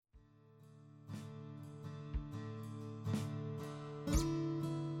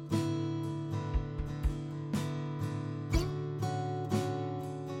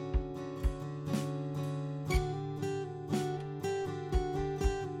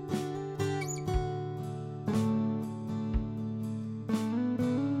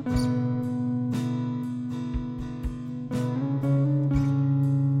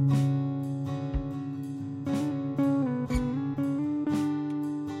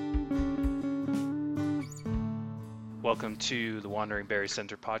welcome to the Wandering Berry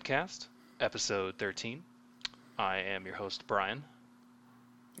Center podcast, episode 13. I am your host, Brian.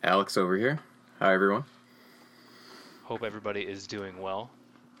 Alex over here. Hi, everyone. Hope everybody is doing well.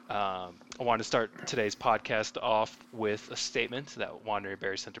 I want to start today's podcast off with a statement that Wandering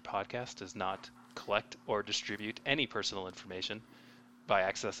Berry Center podcast does not collect or distribute any personal information by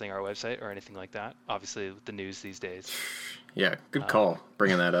accessing our website or anything like that. Obviously, with the news these days. Yeah, good call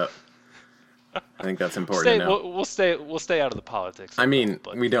bringing that up. I think that's important to know. We'll stay out of the politics. I mean,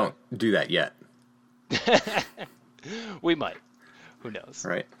 we don't do that yet. We might. Who knows?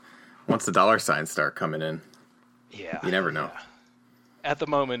 Right. Once the dollar signs start coming in, yeah, you never know. Yeah. At the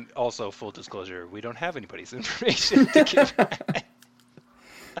moment, also, full disclosure, we don't have anybody's information to give. I'm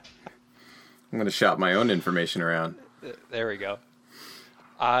going to shop my own information around. There we go.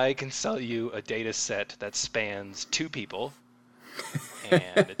 I can sell you a data set that spans 2 people,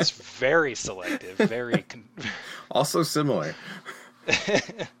 and it's very selective, very... Also similar.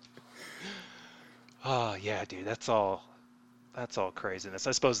 Oh, yeah, dude, that's all craziness.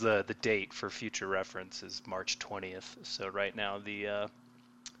 I suppose the date for future reference is March 20th, so right now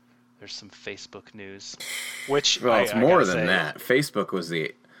there's some Facebook news, which... Well, it's more than that. Facebook was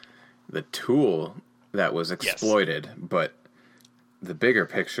the tool that was exploited, yes. But the bigger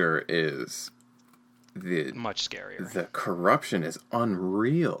picture is much scarier. The corruption is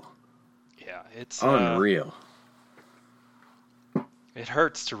unreal. Yeah, it's unreal. It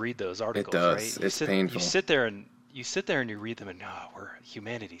hurts to read those articles. It does. Right? It's painful. You sit there and you read them, and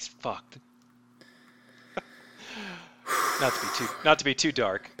humanity's fucked. Not to be too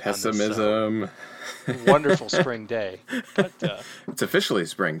dark. Pessimism. On this, wonderful spring day, but it's officially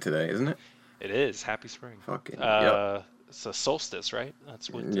spring today, isn't it? It is. Happy spring. Fucking. Yep. It's a solstice, right? That's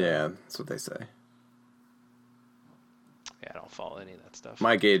what. Yeah, that's what they say. Yeah, I don't follow any of that stuff.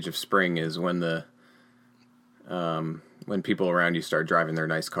 My gauge of spring is when when people around you start driving their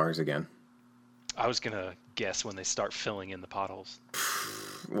nice cars again. I was gonna guess when they start filling in the potholes.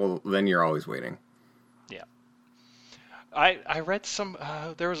 Well, then you're always waiting. Yeah. I read some.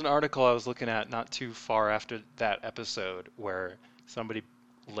 There was an article I was looking at not too far after that episode where somebody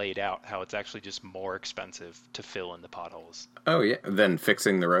laid out how it's actually just more expensive to fill in the potholes. Oh yeah, than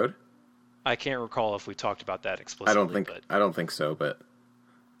fixing the road. I can't recall if we talked about that explicitly. I don't think so,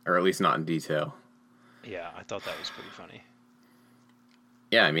 or at least not in detail. Yeah, I thought that was pretty funny.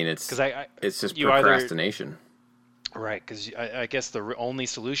 Yeah, I mean it's just procrastination. Right, because I guess the only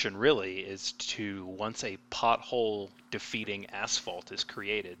solution really is to, once a pothole defeating asphalt is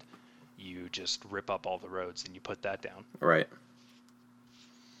created, you just rip up all the roads and you put that down. Right.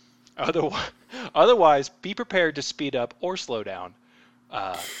 Otherwise, be prepared to speed up or slow down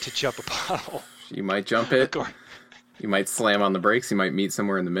to jump a pothole. You might jump it. You might slam on the brakes. You might meet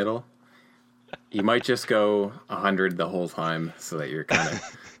somewhere in the middle. You might just go 100 the whole time so that you're kind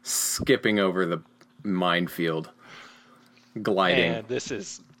of skipping over the minefield, gliding. And this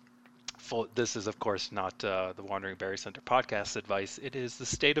is, of course, not the Wandering Berry Center podcast advice. It is the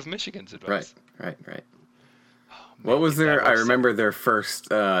state of Michigan's advice. Right. What was their... I remember their first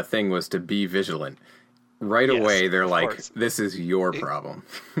thing was to be vigilant. Right away, they're like, this is your problem.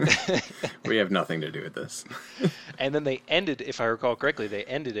 We have nothing to do with this. And then they ended, if I recall correctly,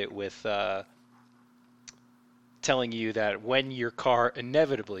 it with telling you that when your car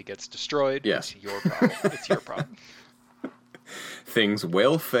inevitably gets destroyed, it's your problem. It's your problem. Things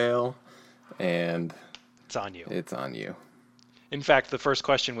will fail, and... It's on you. It's on you. In fact, the first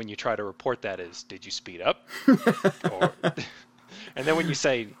question when you try to report that is, did you speed up? And then when you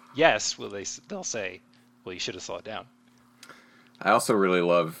say yes, they'll say, well, you should have slowed down. I also really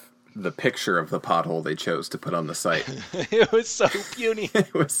love the picture of the pothole they chose to put on the site. It was so puny.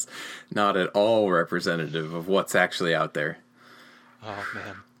 It was not at all representative of what's actually out there. Oh,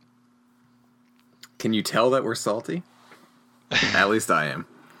 man. Can you tell that we're salty? At least I am.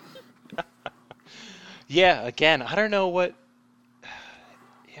 Yeah, again, I don't know what...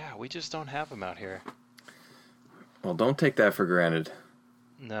 Yeah, we just don't have them out here. Well, don't take that for granted.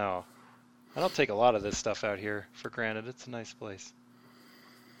 No. I don't take a lot of this stuff out here for granted. It's a nice place.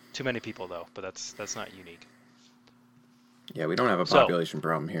 Too many people, though, but that's not unique. Yeah, we don't have a population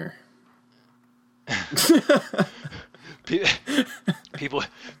problem here.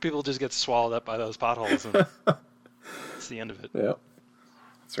 People just get swallowed up by those potholes, and that's the end of it. Yep,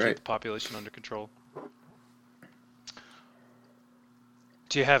 that's right. Keep the population under control.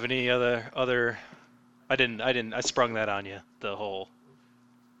 Do you have any other? I sprung that on you. The whole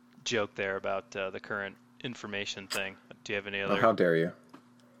joke there about the current information thing. Do you have any other? Oh, how dare you?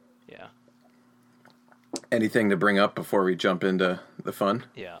 Yeah. Anything to bring up before we jump into the fun?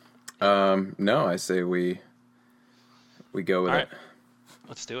 Yeah. No, I say we we go with All it. right,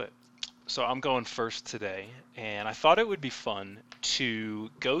 let's do it. So I'm going first today, and I thought it would be fun to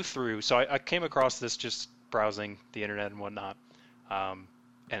go through. So I came across this just browsing the internet and whatnot, and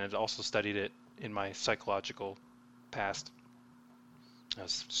I'd also studied it in my psychological past. That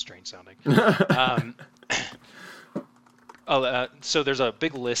was strange sounding. So there's a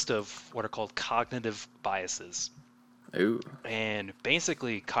big list of what are called cognitive biases. Ooh. And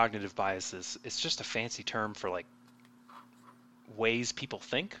basically, cognitive biases, it's just a fancy term for like ways people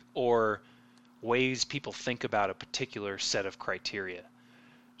think or ways people think about a particular set of criteria.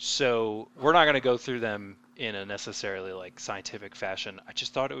 So we're not going to go through them in a necessarily like scientific fashion. I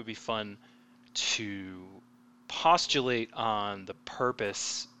just thought it would be fun to postulate on the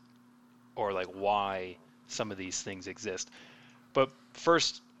purpose or like why some of these things exist. But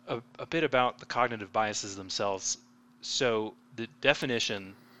first, a bit about the cognitive biases themselves. So the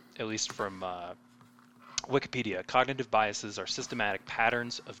definition, at least from Wikipedia, cognitive biases are systematic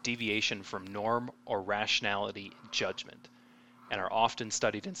patterns of deviation from norm or rationality in judgment, and are often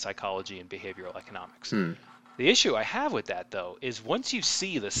studied in psychology and behavioral economics. The issue I have with that, though, is once you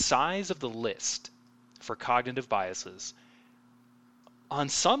see the size of the list for cognitive biases, on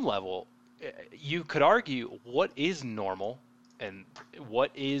some level, you could argue what is normal and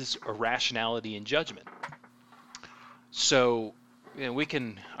what is irrationality in judgment. So,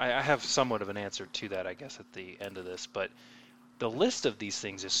 I have somewhat of an answer to that, I guess, at the end of this, but the list of these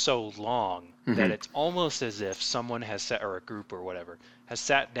things is so long that it's almost as if someone has sat, or a group or whatever, has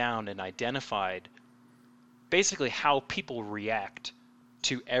sat down and identified basically how people react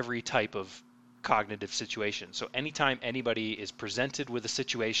to every type of cognitive situation. So anytime anybody is presented with a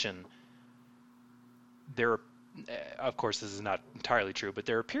situation, of course this is not entirely true, but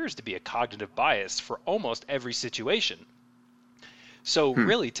there appears to be a cognitive bias for almost every situation. So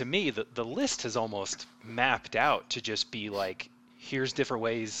really, to me, the list has almost mapped out to just be like, here's different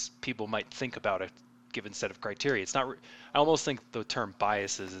ways people might think about a given set of criteria. It's not. I almost think the term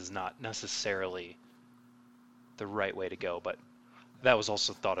biases is not necessarily the right way to go, but that was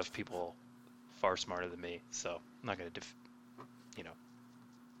also thought of people far smarter than me. So I'm not going to,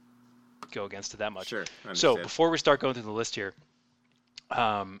 go against it that much. Sure. So before we start going through the list here,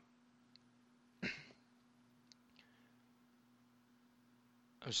 I'm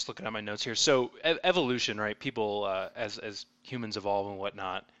just looking at my notes here. So evolution, right? People, as humans evolve and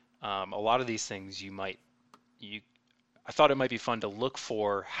whatnot, a lot of these things I thought it might be fun to look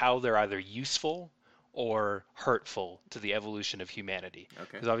for how they're either useful or hurtful to the evolution of humanity. Okay.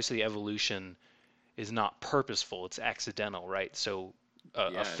 Because obviously evolution is not purposeful; it's accidental, right? So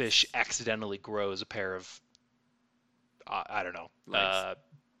a fish accidentally grows a pair of, I don't know,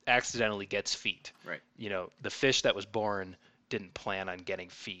 accidentally gets feet. Right. The fish that was born didn't plan on getting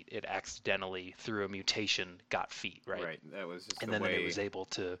feet. It accidentally, through a mutation, got feet, right? Right. That was just and then it was able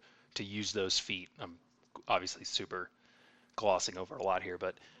to use those feet. I'm obviously super glossing over a lot here,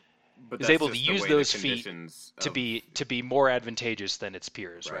 but is able to use those feet to be more advantageous than its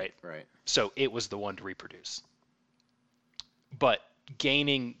peers, right? Right. So it was the one to reproduce. But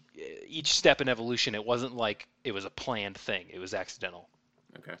gaining each step in evolution, it wasn't like it was a planned thing. It was accidental.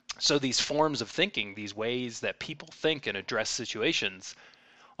 Okay. So these forms of thinking, these ways that people think and address situations,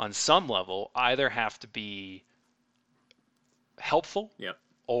 on some level, either have to be helpful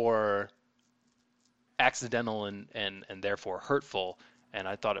or accidental and therefore hurtful. And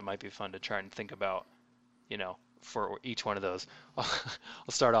I thought it might be fun to try and think about, for each one of those. I'll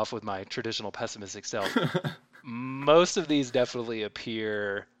start off with my traditional pessimistic self. Most of these definitely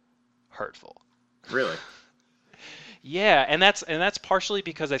appear hurtful. Really? Yeah, and that's partially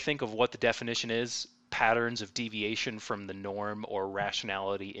because I think of what the definition is, patterns of deviation from the norm or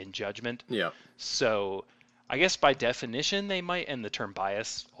rationality in judgment. Yeah. So I guess by definition they might, and the term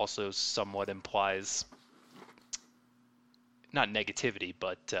bias also somewhat implies not negativity,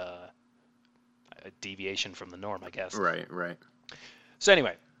 but a deviation from the norm, I guess. Right. So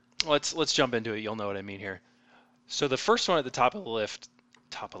anyway, let's jump into it. You'll know what I mean here. So the first one at the top of the list.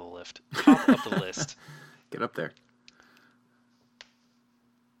 Get up there.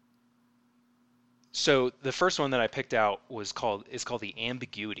 So the first one that I picked out is called the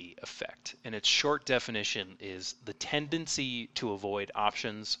ambiguity effect, and its short definition is the tendency to avoid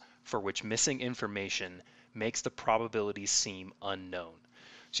options for which missing information makes the probability seem unknown.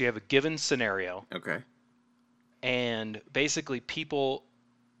 So you have a given scenario. Okay. And basically people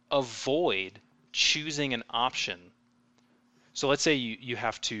avoid choosing an option. So let's say you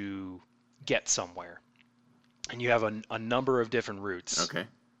have to get somewhere, and you have a number of different routes. Okay.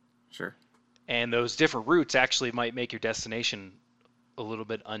 Sure. And those different routes actually might make your destination a little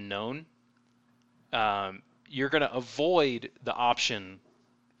bit unknown. you're going to avoid the option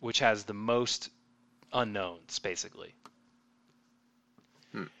which has the most unknowns, basically.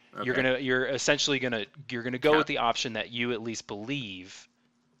 Okay. You're essentially gonna go with the option that you at least believe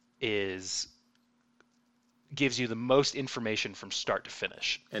gives you the most information from start to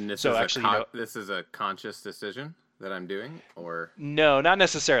finish. And this So is actually, this is a conscious decision that I'm doing, or no, not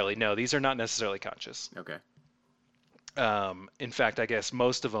necessarily. No, these are not necessarily conscious. okay. In fact, I guess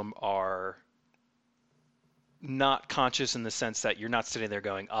most of them are not conscious in the sense that you're not sitting there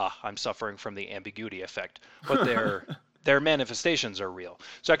going, I'm suffering from the ambiguity effect, but their manifestations are real.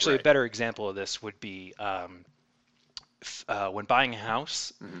 So actually, Right. a better example of this would be when buying a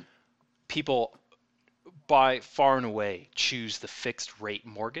house, people by far and away choose the fixed rate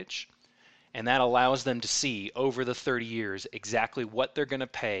mortgage, and that allows them to see over the 30 years exactly what they're going to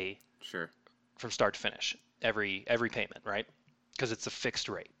pay Sure. from start to finish, every payment, right? Because it's a fixed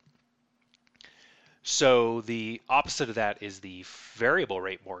rate. So the opposite of that is the variable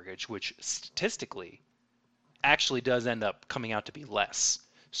rate mortgage, which statistically actually does end up coming out to be less.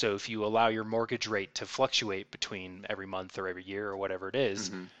 So if you allow your mortgage rate to fluctuate between every month or every year or whatever it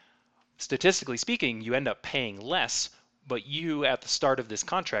is, statistically speaking, you end up paying less, but you at the start of this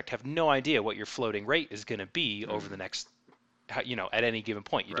contract have no idea what your floating rate is going to be over the next, at any given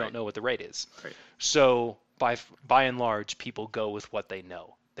point. You don't know what the rate is. Right. So by and large, people go with what they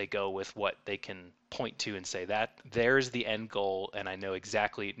know. They go with what they can point to and say that there's the end goal, and I know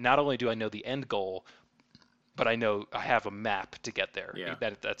exactly. Not only do I know the end goal, but I know I have a map to get there. Yeah.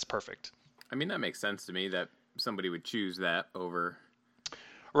 That's perfect. I mean, that makes sense to me that somebody would choose that over.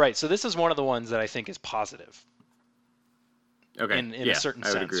 Right. So this is one of the ones that I think is positive. Okay. In a certain I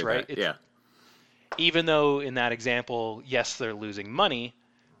would sense, agree with right? that. Yeah. Even though in that example, yes, they're losing money,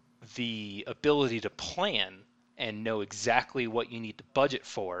 the ability to plan and know exactly what you need to budget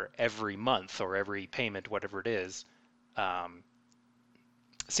for every month or every payment, whatever it is,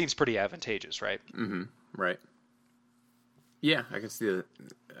 seems pretty advantageous, right? Mm-hmm. Right. Yeah, I can see the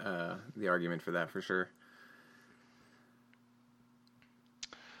argument for that for sure.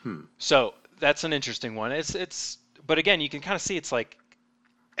 So that's an interesting one. But again, you can kind of see it's like,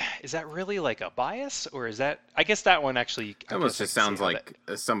 is that really like a bias, or is that? I guess that one actually. It almost just sounds like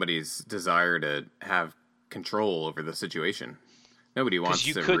somebody's desire to have control over the situation. Nobody wants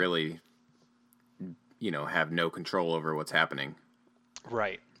to really, have no control over what's happening.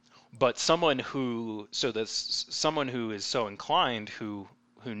 Right. But someone who is so inclined, who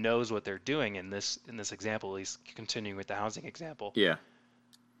knows what they're doing in this example, at least continuing with the housing example. Yeah.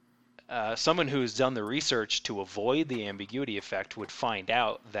 Someone who's done the research to avoid the ambiguity effect would find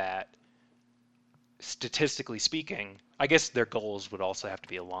out that, statistically speaking, I guess their goals would also have to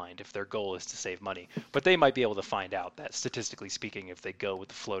be aligned if their goal is to save money. But they might be able to find out that, statistically speaking, if they go with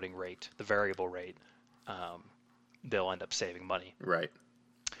the floating rate, the variable rate, they'll end up saving money. Right.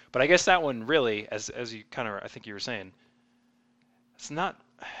 But I guess that one really, as you kind of, I think you were saying, it's not.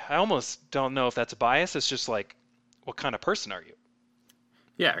 I almost don't know if that's a bias. It's just like, what kind of person are you?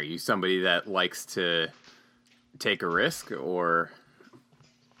 Yeah, are you somebody that likes to take a risk, or,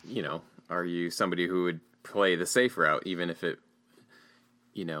 are you somebody who would play the safe route, even if it,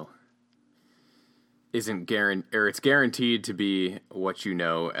 isn't it's guaranteed to be what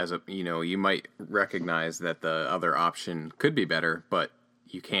as a, you might recognize that the other option could be better, but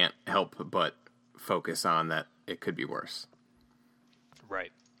you can't help but focus on that it could be worse.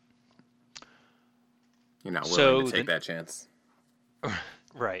 Right. You're not willing to take that chance.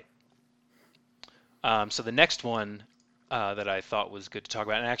 Right. So the next one that I thought was good to talk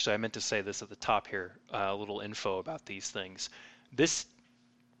about, and actually I meant to say this at the top here, a little info about these things. This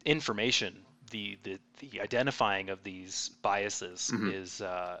information, the identifying of these biases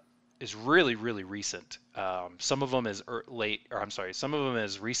is really, really recent. Some of them some of them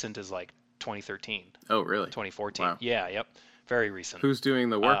as recent as like 2013. Oh, really? 2014. Wow. Yeah, yep. Very recent. Who's doing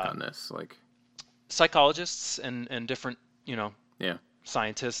the work on this? Like psychologists and different, yeah,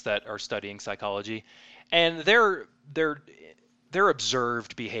 scientists that are studying psychology, and they're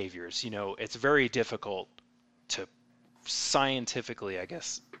observed behaviors. It's very difficult to scientifically, I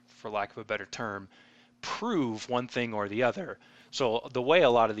guess, for lack of a better term, prove one thing or the other. So the way a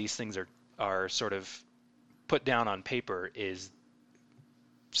lot of these things are sort of put down on paper is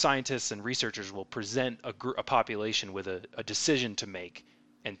scientists and researchers will present a population with a decision to make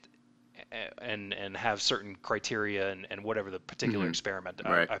and have certain criteria and whatever the particular experiment.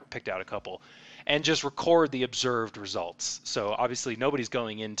 Right. I picked out a couple, and just record the observed results. So obviously nobody's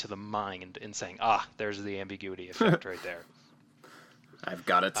going into the mind and saying, there's the ambiguity effect right there. I've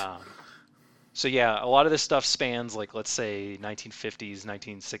got it. So yeah, a lot of this stuff spans, like, let's say 1950s,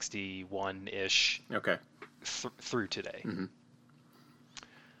 1961-ish. Okay. through today. Mm-hmm.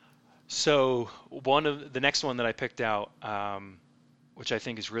 So the next one that I picked out, which I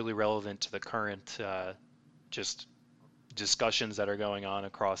think is really relevant to the current just discussions that are going on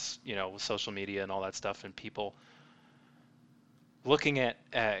across, social media and all that stuff, and people looking at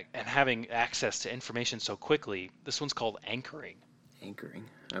and having access to information so quickly. This one's called anchoring. Anchoring.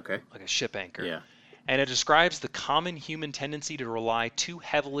 Okay. Like a ship anchor. Yeah. And it describes the common human tendency to rely too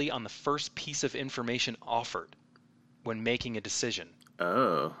heavily on the first piece of information offered when making a decision.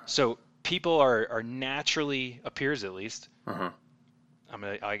 Oh. So people are naturally, appears at least, Uh-huh.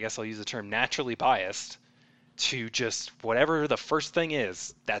 I guess I'll use the term naturally biased to just whatever the first thing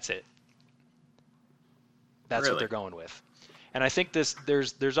is, that's it. That's Really? what they're going with. And I think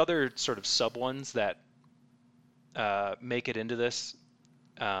there's other sort of sub ones that make it into this.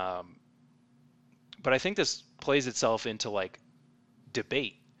 But I think this plays itself into like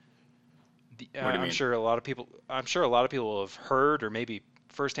debate. What do you mean? I'm sure a lot of people have heard or maybe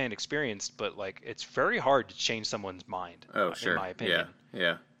firsthand experienced, but like it's very hard to change someone's mind. Oh, sure. In my opinion.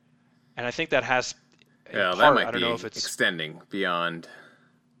 Yeah. And I think that has. Yeah, that might be extending beyond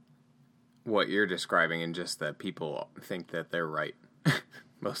what you're describing, and just that people think that they're right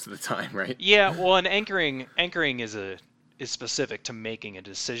most of the time, right? Yeah, well, and anchoring is specific to making a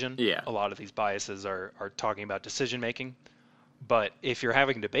decision. Yeah. A lot of these biases are talking about decision making. But if you're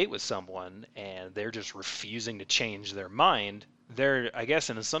having a debate with someone and they're just refusing to change their mind, I guess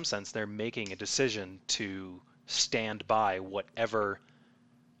in some sense, they're making a decision to stand by whatever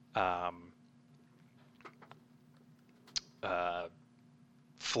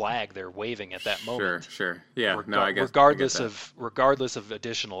flag they're waving at that moment. Sure. Yeah. I guess regardless of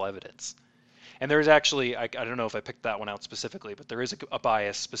additional evidence. And there's actually, I don't know if I picked that one out specifically, but there is a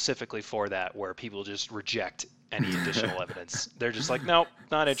bias specifically for that where people just reject any additional evidence. They're just like, nope,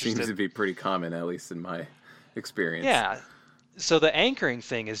 not interested. Seems to be pretty common, at least in my experience. Yeah. So the anchoring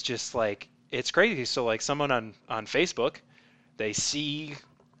thing is just like, it's crazy. So like someone on Facebook, they see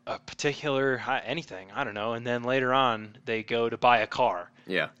a particular anything, I don't know, and then later on they go to buy a car.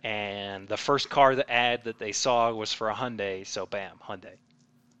 Yeah. And the first car ad that they saw was for a Hyundai, so bam, Hyundai.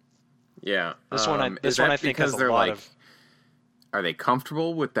 Yeah. This one I think has a lot of. Are they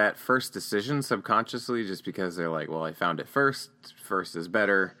comfortable with that first decision subconsciously, just because they're like, well, I found it first. First is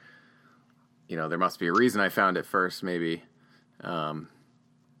better. There must be a reason I found it first, maybe. Not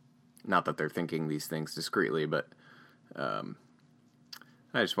that they're thinking these things discreetly, but I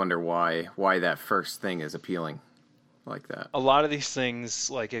just wonder why that first thing is appealing like that. A lot of these things,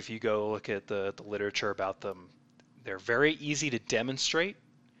 like if you go look at the literature about them, they're very easy to demonstrate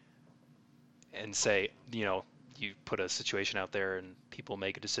and say, you put a situation out there and people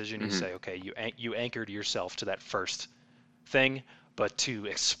make a decision. You say, okay, you anchored yourself to that first thing, but to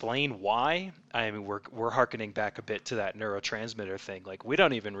explain why, I mean, we're hearkening back a bit to that neurotransmitter thing. Like we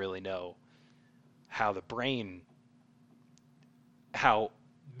don't even really know how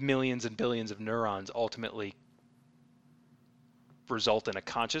millions and billions of neurons ultimately result in a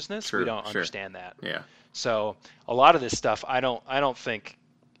consciousness. Sure, we don't understand that. Yeah. So a lot of this stuff, I don't think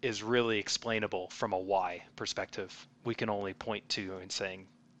is really explainable from a why perspective. We can only point to and saying,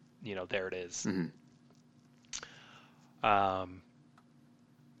 there it is. But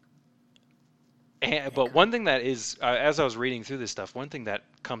one thing that is, as I was reading through this stuff, one thing that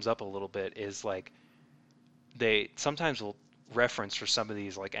comes up a little bit is like they sometimes will reference for some of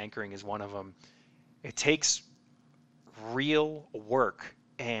these, like anchoring is one of them. It takes real work,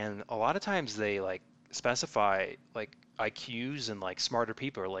 and a lot of times they like specify like IQs and like smarter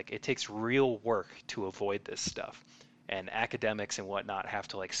people are like, it takes real work to avoid this stuff, and academics and whatnot have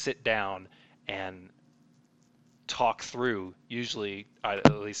to like sit down and talk through, usually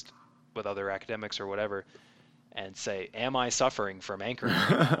at least with other academics or whatever, and say, am I suffering from anchoring?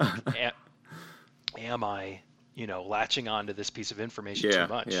 Am I latching on to this piece of information too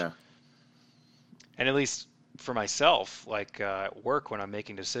much? Yeah. And at least for myself, like at work, when I'm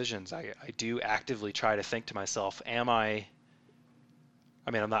making decisions, I do actively try to think to myself, I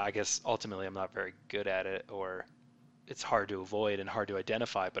guess ultimately I'm not very good at it, or it's hard to avoid and hard to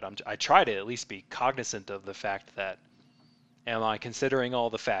identify, but I try to at least be cognizant of the fact that, am I considering all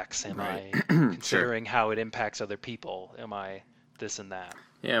the facts? Am I considering how it impacts other people? Am I this and that?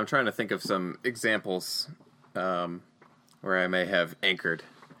 Yeah, I'm trying to think of some examples where I may have anchored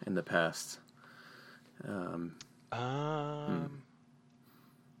in the past.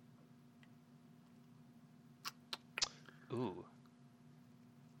 Ooh.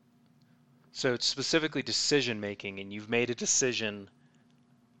 So it's specifically decision making, and you've made a decision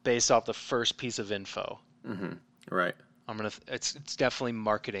based off the first piece of info. Mm-hmm. Right. It's definitely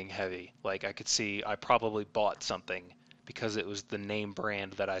marketing heavy. Like I could see I probably bought something because it was the name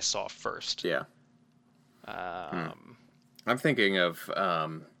brand that I saw first. Yeah. Um, I'm thinking of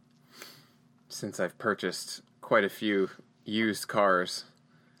since I've purchased quite a few used cars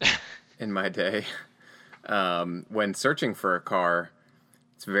in my day. When searching for a car,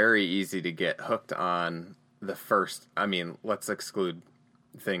 it's very easy to get hooked on the first. I mean, let's exclude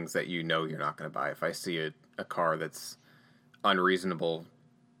things that you know you're not going to buy. If I see a car that's unreasonable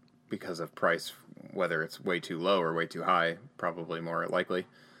because of price, whether it's way too low or way too high, probably more likely,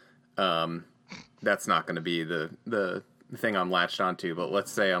 that's not going to be the thing I'm latched onto. But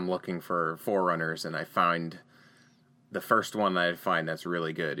let's say I'm looking for 4Runners and I find the first one that I find that's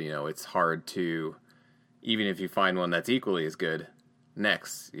really good. You know, it's hard to, even if you find one that's equally as good,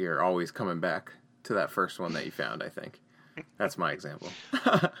 next, you're always coming back to that first one that you found, I think. That's my example.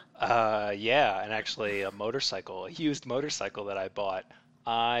 yeah, and actually a used motorcycle that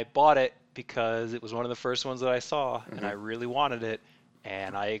I bought it because it was one of the first ones that I saw, and I really wanted it,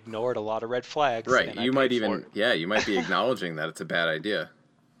 and I ignored a lot of red flags. Right, and you might even, you might be acknowledging that it's a bad idea.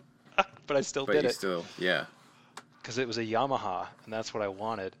 But I still did it. Still, yeah. Because it was a Yamaha, and that's what I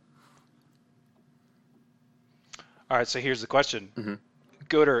wanted. All right, so here's the question: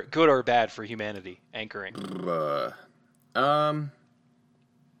 good or bad for humanity? Anchoring.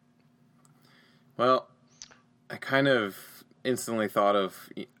 Well, I kind of instantly thought of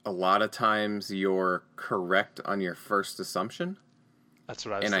a lot of times you're correct on your first assumption. That's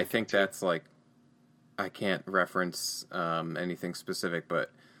what I was. And thinking I think too. that's like, I can't reference anything specific,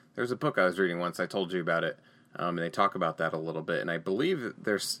 but there's a book I was reading once. I told you about it. And they talk about that a little bit, and I believe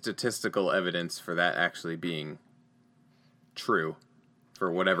there's statistical evidence for that actually being true, for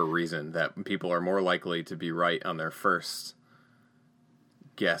whatever reason, that people are more likely to be right on their first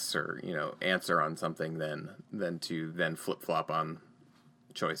guess or answer on something than to then flip flop on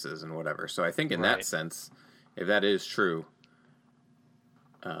choices and whatever. So I think in that sense, if that is true,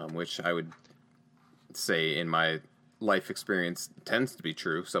 which I would say in my life experience tends to be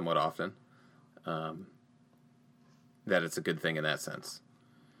true somewhat often. That it's a good thing in that sense.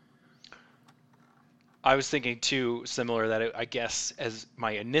 I was thinking too, similar, that I guess as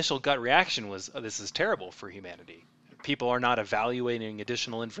my initial gut reaction was, oh, this is terrible for humanity. People are not evaluating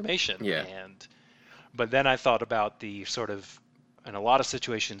additional information. Yeah. But then I thought about the sort of, in a lot of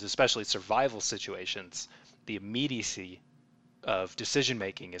situations, especially survival situations, the immediacy of decision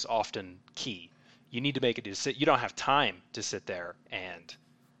making is often key. You need to make a decision. You don't have time to sit there and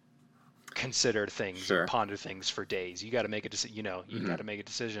consider things and ponder things for days. You got to make a decision. You got to make a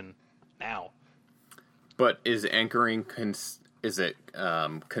decision now. But is anchoring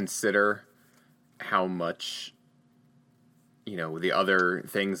consider how much the other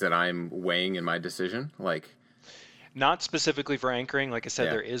things that I'm weighing in my decision? Like, not specifically for anchoring. Like I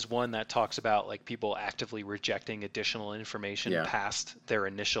said, there is one that talks about like people actively rejecting additional information past their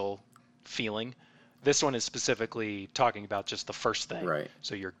initial feeling. This one is specifically talking about just the first thing. Right.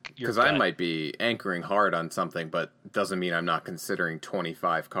 So because I might be anchoring hard on something, but doesn't mean I'm not considering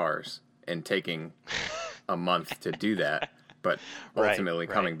 25 cars and taking a month to do that, but ultimately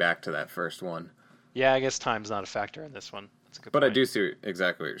coming back to that first one. Yeah, I guess time's not a factor in this one. That's a good point. I do see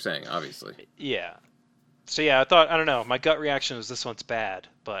exactly what you're saying, obviously. Yeah. So yeah, I don't know. My gut reaction was this one's bad,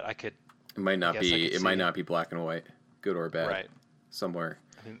 but it might not be black and white, good or bad. Right. Somewhere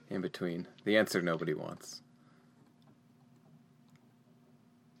in between. The answer nobody wants.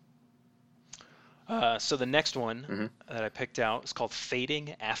 So the next one that I picked out is called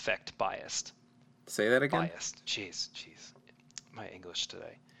fading affect bias. Say that again? Biased. Jeez. My English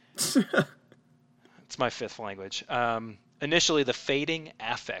today. It's my fifth language. Initially, the fading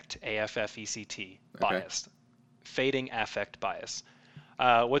affect, AFFECT, biased. Fading affect bias.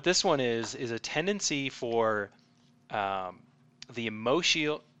 What this one is a tendency for the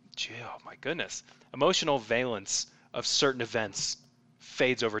emotional valence of certain events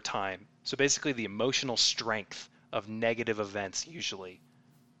fades over time. So basically the emotional strength of negative events usually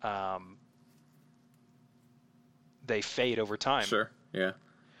they fade over time. Sure. Yeah.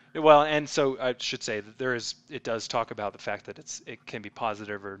 Well, and so I should say that it does talk about the fact that it can be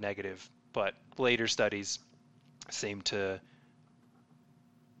positive or negative, but later studies seem to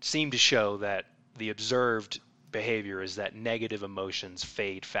show that the observed behavior is that negative emotions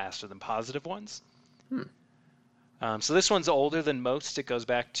fade faster than positive ones. So this one's older than most. It goes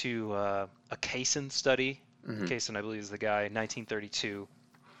back to a Kaysen study. Kaysen, I believe, is the guy, 1932.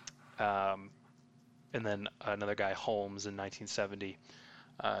 And then another guy, Holmes, in 1970,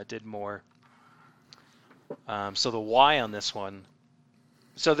 did more. So the why on this one.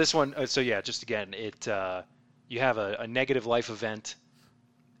 So this one. Just again, you have a negative life event,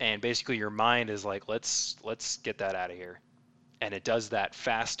 and basically your mind is like, let's get that out of here, and it does that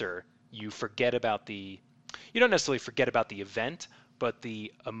faster. You don't necessarily forget about the event, but the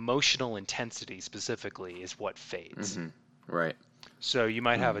emotional intensity specifically is what fades. Right. So you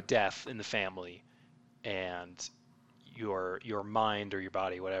might have a death in the family, and your mind or your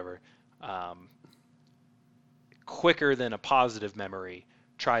body, whatever, quicker than a positive memory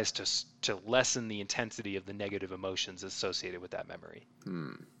tries to lessen the intensity of the negative emotions associated with that memory.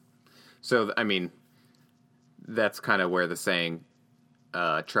 So, I mean, that's kind of where the saying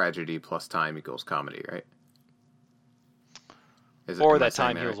tragedy plus time equals comedy, right? Or that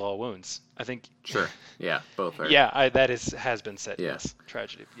time heals all wounds. I think. Sure. Yeah, both are. Yeah, has been said. Yeah. Yes,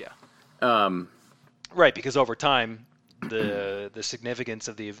 tragedy. Yeah. Right, because over time, the significance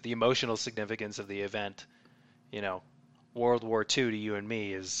of the emotional significance of the event, World War II to you and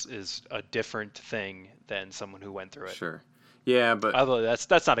me is a different thing than someone who went through it. Sure. Yeah, but although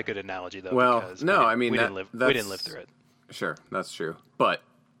that's not a good analogy though. Well, because no, I mean we didn't live through it. Sure, that's true. But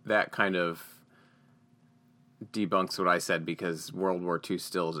that kind of debunks what I said because World War II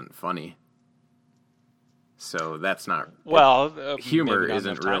still isn't funny. So that's not... Well, humor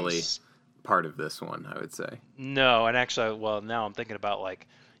isn't really part of this one, I would say. No, and actually, well, now I'm thinking about, like,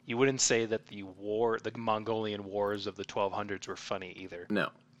 you wouldn't say that the Mongolian wars of the 1200s were funny either. No.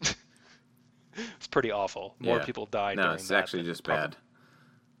 It's pretty awful. More people died during that. No, it's actually just bad.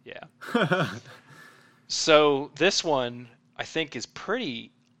 Yeah. So this one, I think, is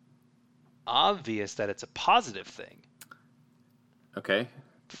pretty obvious that it's a positive thing. Okay.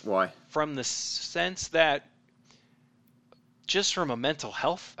 Why? From the sense that just from a mental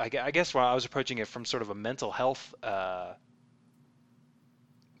health, I guess while I was approaching it from sort of a mental health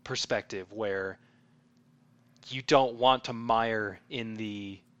perspective, where you don't want to mire in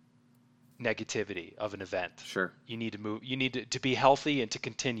the negativity of an event. Sure. You need to move. You need to be healthy and to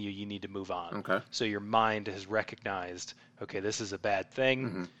continue. You need to move on. Okay. So your mind has recognized, okay, this is a bad thing.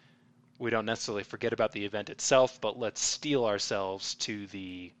 Mm-hmm. We don't necessarily forget about the event itself, but let's steel ourselves to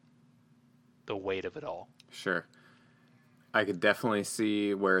the weight of it all. Sure. I could definitely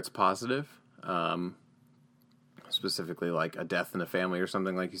see where it's positive, specifically like a death in a family or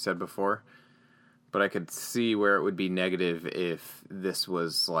something like you said before. But I could see where it would be negative if this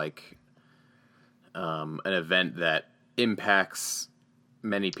was like an event that impacts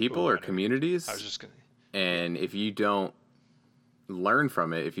many people or communities. I was just gonna... And if you don't learn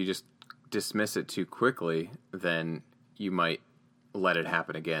from it, if you just dismiss it too quickly, then you might let it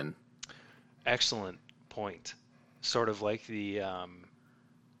happen again. Excellent point. Sort of like the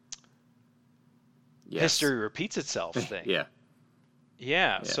Yes. history repeats itself thing.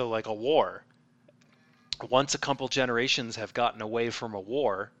 Yeah. So like a war. Once a couple generations have gotten away from a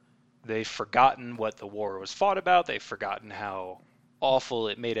war, they've forgotten what the war was fought about. They've forgotten how awful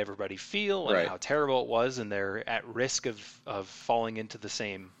it made everybody feel and how terrible it was, and they're at risk of falling into the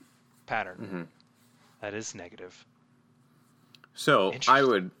same pattern. Mm-hmm. That is negative. So I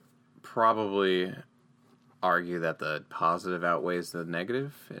would probably argue that the positive outweighs the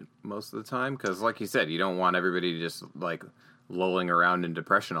negative most of the time, because like you said, you don't want everybody just like lolling around in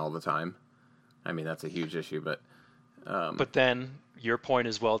depression all the time. I mean, that's a huge issue, but then your point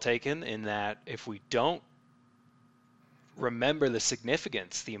is well taken in that if we don't remember the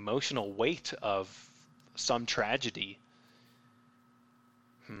significance, the emotional weight of some tragedy,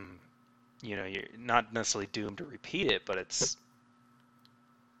 you're not necessarily doomed to repeat it, but it's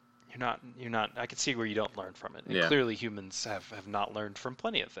you're not. I can see where you don't learn from it. And clearly, humans have not learned from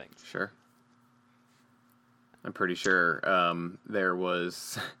plenty of things. Sure. I'm pretty sure there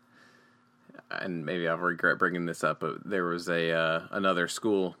was, and maybe I'll regret bringing this up, but there was another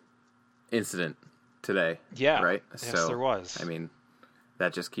school incident today. Yeah. Right? Yes, there was. I mean,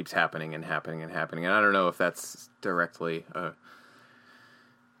 that just keeps happening and happening and happening. And I don't know if that's directly,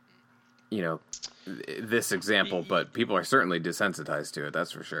 this example, but people are certainly desensitized to it,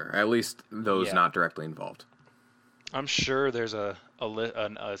 that's for sure. At least those not directly involved. I'm sure there's a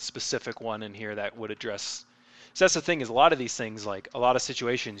specific one in here that would address... So that's the thing, is a lot of these things, like a lot of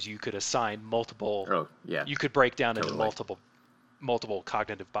situations, you could assign multiple... Oh, yeah. You could break down into multiple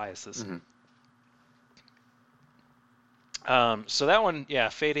cognitive biases. Mm-hmm. So that one,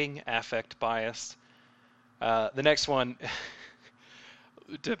 fading affect bias. The next one...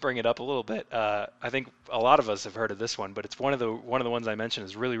 To bring it up a little bit, I think a lot of us have heard of this one, but it's one of the ones I mentioned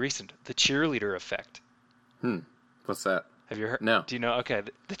is really recent. The cheerleader effect. What's that? Have you heard? No. Do you know? Okay,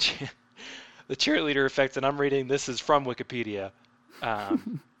 the cheerleader effect, and I'm reading this is from Wikipedia.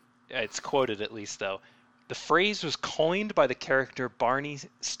 It's quoted at least though. The phrase was coined by the character Barney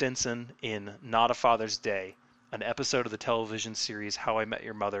Stinson in Not a Father's Day, an episode of the television series How I Met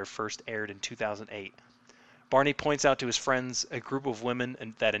Your Mother first aired in 2008. Barney points out to his friends a group of women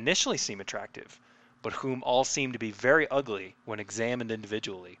that initially seem attractive, but whom all seem to be very ugly when examined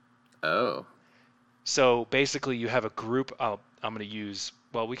individually. Oh. So basically you have a group,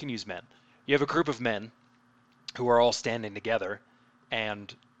 we can use men. You have a group of men who are all standing together,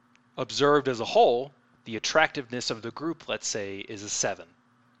 and observed as a whole, the attractiveness of the group, let's say, is a 7.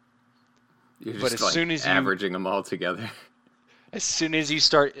 You're just but as soon as averaging them all together. As soon as you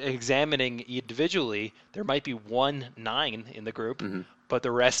start examining individually, there might be 1 9 in the group, but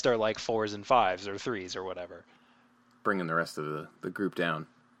the rest are like 4s and 5s or 3s or whatever. Bringing the rest of the group down.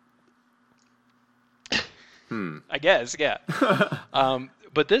 I guess, yeah.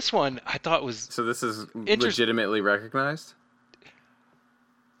 But this one I thought was... So this is legitimately recognized?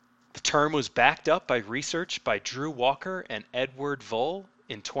 The term was backed up by research by Drew Walker and Edward Voll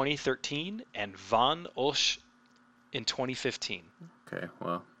in 2013 and Von Ulsch in 2015. Okay,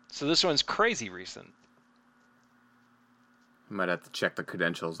 well. So this one's crazy recent. I might have to check the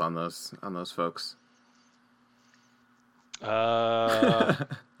credentials on those folks.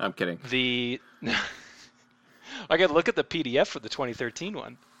 I'm kidding. I got to look at the PDF for the 2013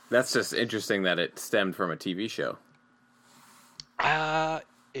 one. That's just interesting that it stemmed from a TV show.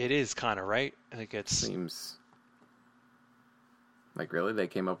 It is kind of, right? I think it seems like, really, they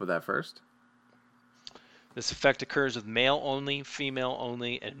came up with that first? This effect occurs with male only, female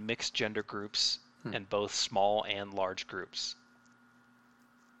only, and mixed gender groups, and both small and large groups.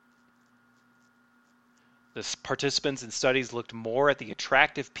 The participants in studies looked more at the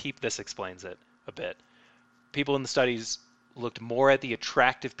attractive people. This explains it a bit. People in the studies looked more at the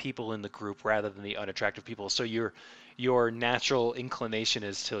attractive people in the group rather than the unattractive people. So your natural inclination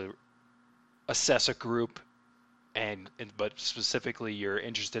is to assess a group, but specifically you're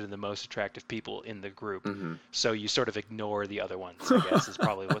interested in the most attractive people in the group. Mm-hmm. So you sort of ignore the other ones, I guess, is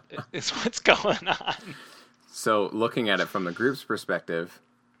probably what's going on. So looking at it from the group's perspective,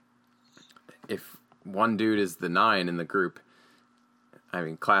 if one dude is the 9 in the group, I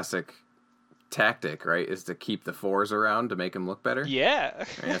mean, classic tactic, right, is to keep the 4s around to make him look better? Yeah. Right,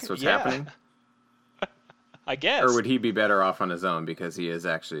 that's what's happening? I guess. Or would he be better off on his own because he is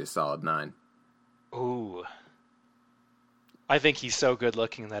actually a solid 9? Ooh. I think he's so good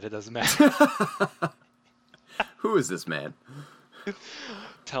looking that it doesn't matter. Who is this man?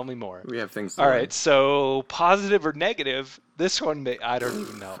 Tell me more. We have things to All learn. right, so positive or negative, this one, I don't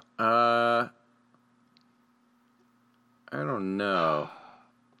even know. I don't know.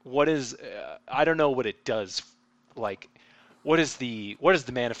 What is I don't know what it does. Like, what is the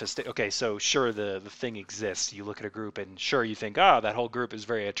manifestation? Okay, so sure, the thing exists. You look at a group and sure you think, that whole group is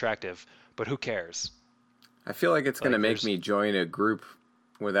very attractive, but who cares? I feel like it's going to make me join a group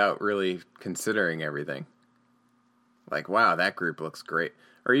without really considering everything. Like, wow, that group looks great.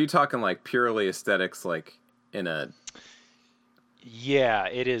 Are you talking like purely aesthetics, like in a... Yeah,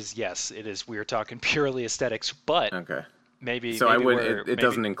 it is. Yes, it is. We're talking purely aesthetics, but okay. Maybe. So it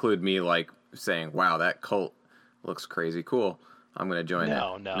doesn't include me like saying, wow, that cult looks crazy cool. I'm going to join it.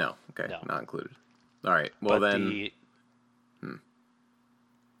 No. Okay, no. Not included. All right. Well, but then...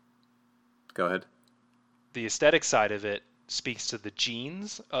 Go ahead. The aesthetic side of it speaks to the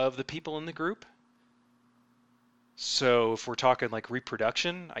genes of the people in the group. So if we're talking like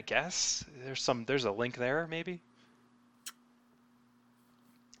reproduction, I guess there's a link there, maybe.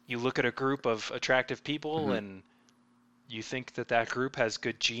 You look at a group of attractive people and you think that group has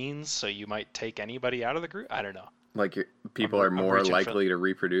good genes, so you might take anybody out of the group? I don't know. Like people are more likely to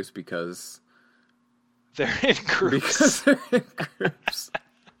reproduce because... They're in groups. Because they're in groups.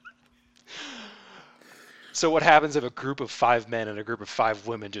 So what happens if a group of 5 men and a group of 5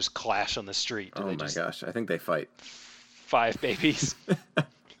 women just clash on the street? Oh my gosh, I think they fight. 5 babies.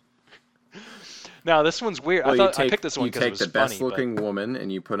 Now this one's weird. Well, I picked this one because it was funny. You take the best-looking woman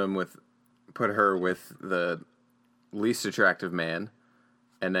and you put her with the least attractive man,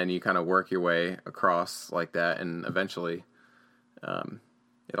 and then you kind of work your way across like that, and eventually,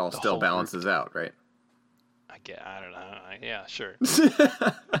 it all still balances out, right? I don't know. Yeah, sure.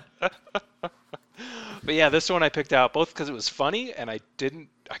 But yeah, this one I picked out both because it was funny, and I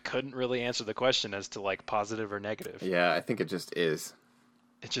couldn't really answer the question as to like positive or negative. Yeah, I think it just is.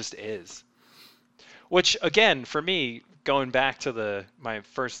 It just is. Which again, for me, going back to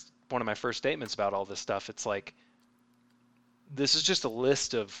one of my first statements about all this stuff, it's like this is just a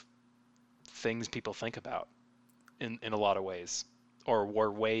list of things people think about in a lot of ways, or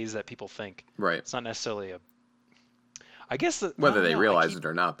ways that people think. Right. It's not necessarily I guess whether they realize it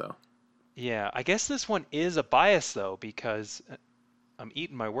or not, though. Yeah, I guess this one is a bias, though, because I'm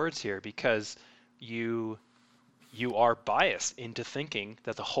eating my words here, because you you are biased into thinking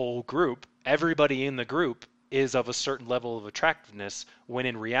that the whole group, everybody in the group, is of a certain level of attractiveness, when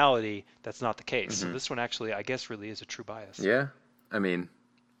in reality, that's not the case. So this one actually, I guess, really is a true bias. Yeah. I mean,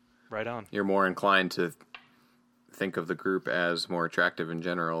 right on. You're more inclined to think of the group as more attractive in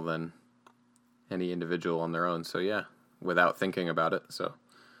general than any individual on their own. So yeah, without thinking about it. So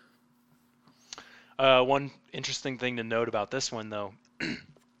one interesting thing to note about this one, though,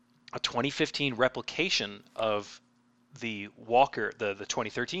 a 2015 replication of the Walker, the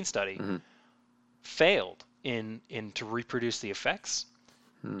 2013 study, failed in to reproduce the effects.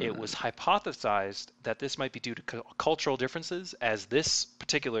 It was hypothesized that this might be due to cultural differences, as this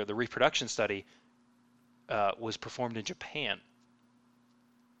particular, the reproduction study, was performed in Japan,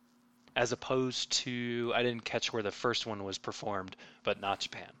 as opposed to, I didn't catch where the first one was performed, but not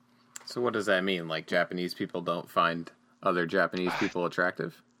Japan. So what does that mean? Like, Japanese people don't find other Japanese people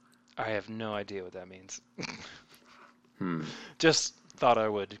attractive? I have no idea what that means. Just thought I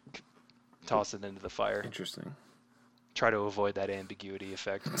would toss it into the fire. Interesting. Try to avoid that ambiguity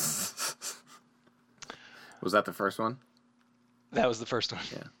effect. Was that the first one? That was the first one.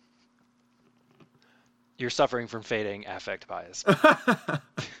 Yeah. You're suffering from fading affect bias.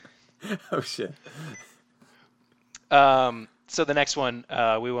 Oh shit. So the next one,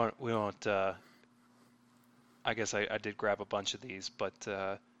 we won't. I guess I did grab a bunch of these, but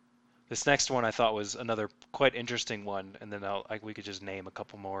this next one I thought was another quite interesting one, and then we could just name a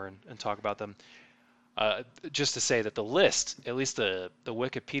couple more and talk about them. Just to say that the list, at least the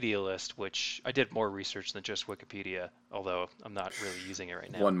Wikipedia list, which I did more research than just Wikipedia, although I'm not really using it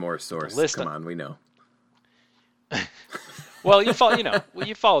right now. One more source. Come on, we know. Well, you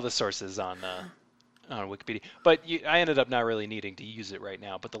follow the sources on Wikipedia, but I ended up not really needing to use it right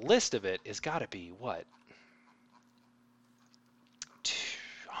now. But the list of it has got to be what,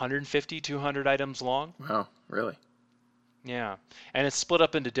 150, 200 items long. Wow, really? Yeah, and it's split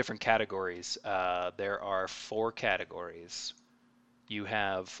up into different categories. There are 4 categories. You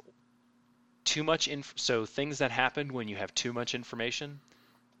have too much so things that happen when you have too much information,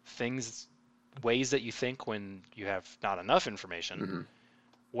 ways that you think when you have not enough information,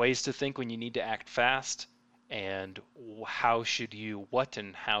 ways to think when you need to act fast, and how should you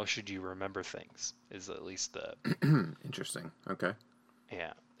remember things is at least the interesting. Okay.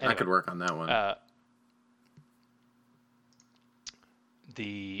 Yeah. Anyway, I could work on that one.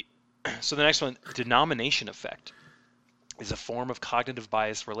 So the next one, denomination effect, is a form of cognitive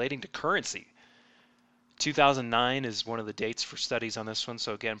bias relating to currency. 2009 is one of the dates for studies on this one,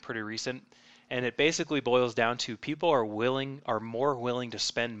 so again, pretty recent. And it basically boils down to people are more willing to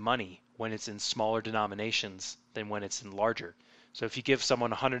spend money when it's in smaller denominations than when it's in larger. So if you give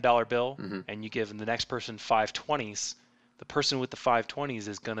someone a $100 bill and you give the next person 5 20s, the person with the 5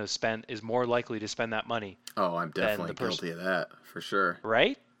 20s is more likely to spend that money. Oh, I'm definitely guilty of that, for sure.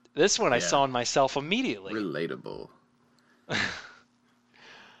 Right? This one I saw in myself immediately. Relatable.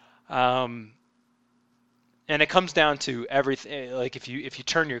 And it comes down to everything. Like if you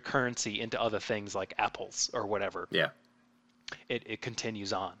turn your currency into other things like apples or whatever, it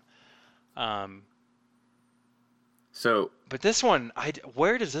continues on. So, but this one,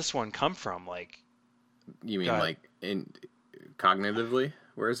 where does this one come from? Like, you mean like cognitively?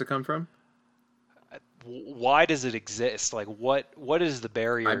 Where does it come from? Why does it exist? Like, what is the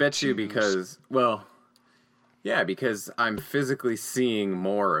barrier? I bet you because I'm physically seeing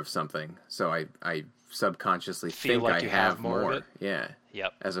more of something, so I subconsciously think like I have more. Of it? Yeah.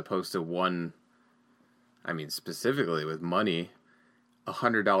 Yep. As opposed to one. I mean, specifically with money,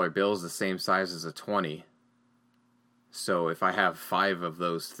 $100 bill is the same size as a 20. So if I have 5 of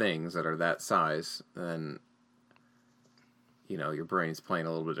those things that are that size, then your brain's playing a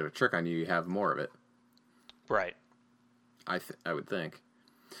little bit of a trick on you. You have more of it. Right. I would think.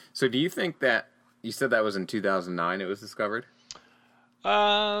 So do you think that you said that was in 2009 it was discovered?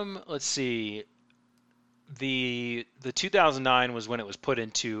 Let's see. The 2009 was when it was put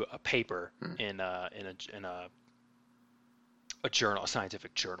into a paper in a journal, a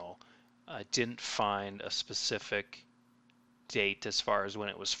scientific journal. I didn't find a specific date as far as when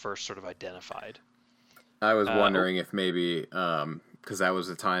it was first sort of identified. I was wondering if maybe because that was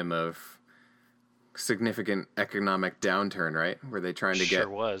a time of significant economic downturn, right? Were they trying to get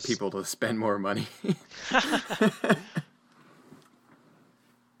people to spend more money?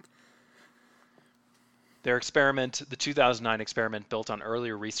 Their experiment, the 2009 experiment, built on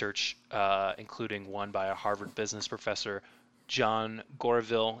earlier research, including one by a Harvard business professor, John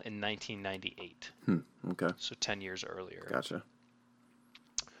Gorville, in 1998. Okay. So 10 years earlier. Gotcha.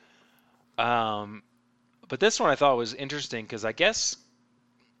 But this one I thought was interesting because I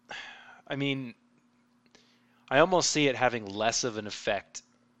I almost see it having less of an effect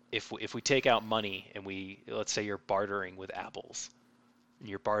if we take out money and let's say you're bartering with apples, and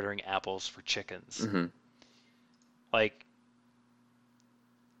you're bartering apples for chickens. Mm-hmm. Like,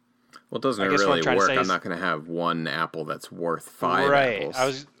 well, doesn't it really work? I'm not going to have one apple that's worth 5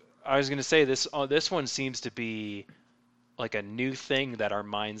 apples. I was going to say this one seems to be like a new thing that our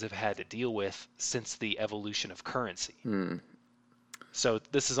minds have had to deal with since the evolution of currency. So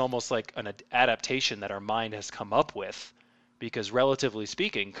this is almost like an adaptation that our mind has come up with, because relatively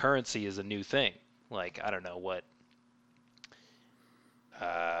speaking, currency is a new thing. Like, I don't know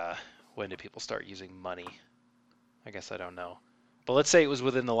when did people start using money? I guess I don't know. But let's say it was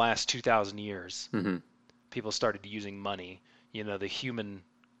within the last 2,000 years. Mm-hmm. People started using money. You know, the human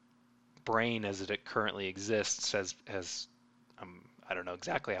brain as it currently exists has I don't know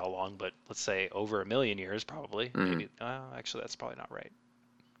exactly how long, but let's say over 1 million years probably. Mm-hmm. Maybe actually that's probably not right.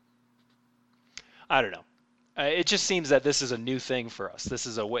 I don't know. It just seems that this is a new thing for us. This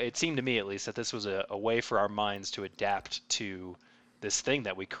is a way. It seemed to me, at least, that this was a way for our minds to adapt to this thing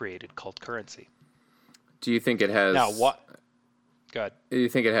that we created called currency. Do you think it has? Now what? Go ahead. Do you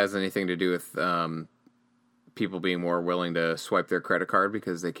think it has anything to do with people being more willing to swipe their credit card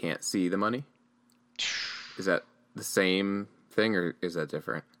because they can't see the money? Is that the same thing, or is that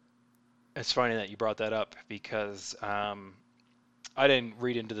different? It's funny that you brought that up, because I didn't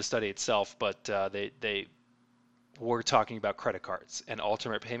read into the study itself, but they were talking about credit cards and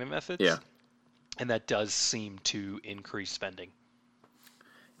alternate payment methods. Yeah. And that does seem to increase spending.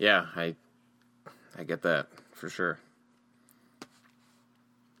 Yeah, I get that for sure.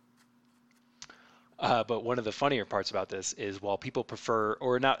 But one of the funnier parts about this is, while people prefer,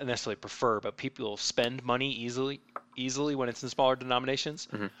 or not necessarily prefer, but people spend money easily when it's in smaller denominations,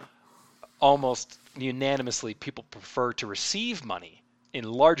 mm-hmm. almost unanimously people prefer to receive money in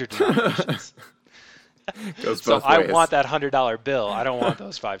larger denominations. Goes so both ways. I want that $100 bill. I don't want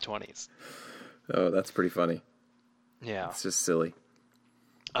those 520s. Oh, that's pretty funny. Yeah. It's just silly.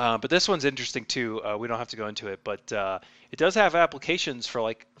 But this one's interesting too. We don't have to go into it, but it does have applications for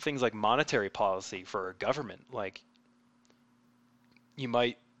like things like monetary policy for a government. Like, you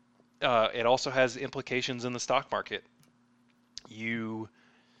might. It also has implications in the stock market.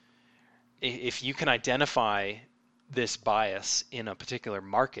 If you can identify this bias in a particular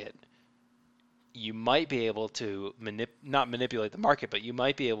market, you might be able to not manipulate the market, but you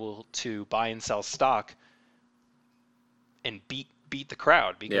might be able to buy and sell stock and beat the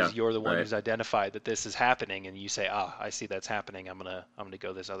crowd, because you're the one who's identified that this is happening, and you say, I see that's happening. I'm gonna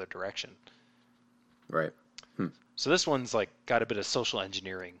go this other direction. Right. So this one's like got a bit of social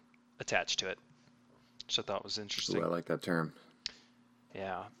engineering attached to it, which I thought was interesting. Ooh, I like that term.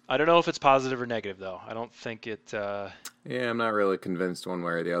 Yeah. I don't know if it's positive or negative, though. I don't think it... Yeah, I'm not really convinced one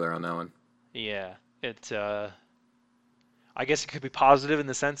way or the other on that one. Yeah. I guess it could be positive in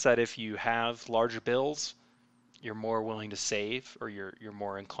the sense that if you have larger bills, you're more willing to save, or you're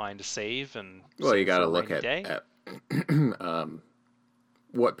more inclined to save. And well, you got to look at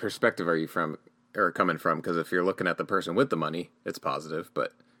what perspective are you coming from? Because if you're looking at the person with the money, it's positive.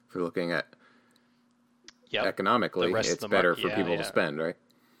 But if you're looking at economically, it's better for people to spend, right?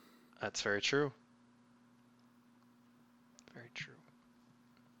 That's very true. Very true.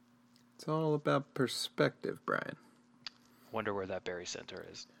 It's all about perspective, Brian. Wonder where that Berry Center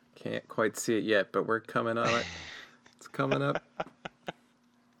is. Can't quite see it yet, but we're coming on it. It's coming up.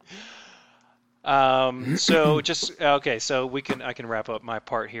 So I can wrap up my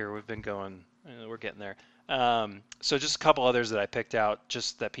part here. We've been going, we're getting there. So just a couple others that I picked out,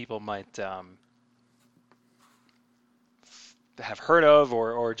 just that people might have heard of,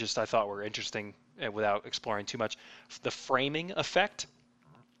 or just I thought were interesting without exploring too much. The framing effect.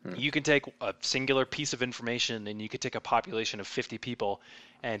 You can take a singular piece of information, and you could take a population of 50 people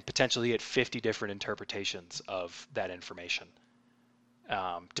and potentially get 50 different interpretations of that information,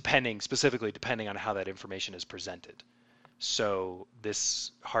 depending on how that information is presented. So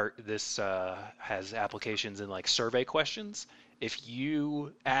this has applications in like survey questions. If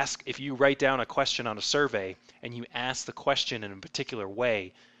you write down a question on a survey and you ask the question in a particular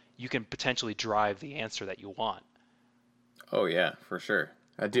way, you can potentially drive the answer that you want. Oh yeah, for sure.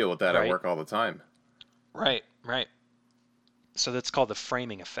 I deal with that at work all the time. Right. So that's called the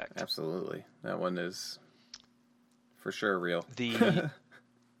framing effect. Absolutely. That one is for sure real. The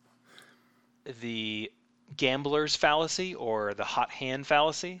gambler's fallacy, or the hot hand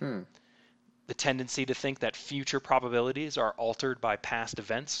fallacy, the tendency to think that future probabilities are altered by past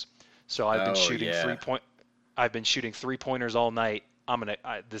events. So I've been shooting I've been shooting 3-pointers all night.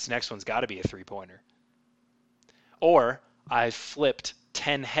 This next one's got to be a 3-pointer. Or I've flipped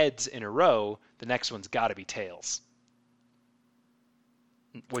 10 heads in a row. the next one's got to be tails.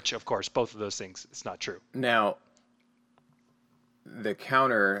 Which, of course, both of those things, it's not true. Now, the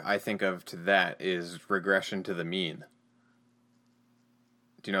counter I think of to that is regression to the mean.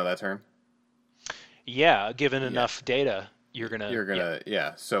 Do you know that term? Yeah, given enough data, you're gonna.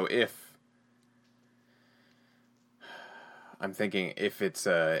 Yeah. So I'm thinking if it's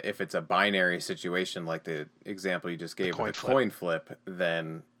a binary situation like the example you just gave with the coin flip,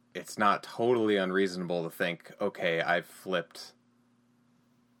 then it's not totally unreasonable to think, okay, I've flipped.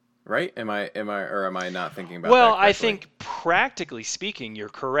 Right? Am I not thinking about that Well, correctly? I think practically speaking, you're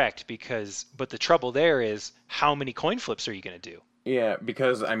correct but the trouble there is how many coin flips are you going to do? Yeah,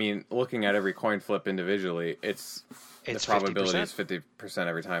 because I mean, looking at every coin flip individually, the probability 50%. is 50%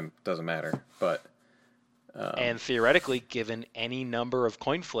 every time. Doesn't matter, but and theoretically, given any number of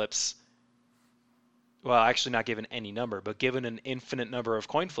coin flips, well, actually not given any number, but given an infinite number of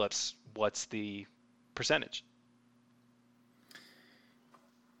coin flips, what's the percentage?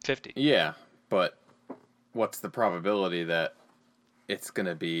 50. Yeah, but what's the probability that it's going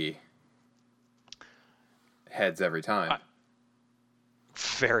to be heads every time?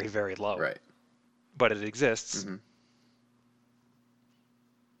 Very, very low. Right. But it exists. Mm-hmm.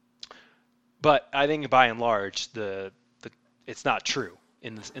 But I think by and large, it's not true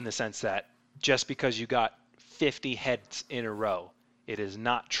in the sense that just because you got 50 heads in a row, it is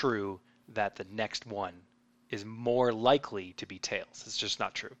not true that the next one is more likely to be tails. It's just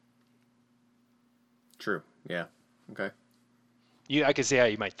not true. True. Yeah. Okay. I can see how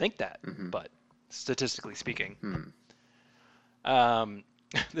you might think that, Mm-hmm. but statistically speaking, Hmm.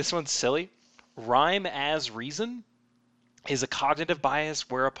 this one's silly. Rhyme as reason is a cognitive bias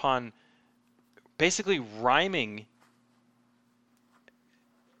whereupon basically rhyming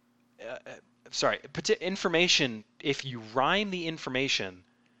information, if you rhyme the information,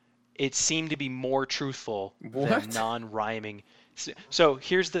 it seemed to be more truthful than non-rhyming. So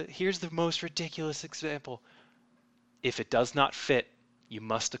here's the most ridiculous example. If it does not fit, you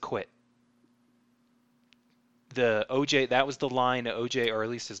must acquit. The OJ, that was the line OJ, or at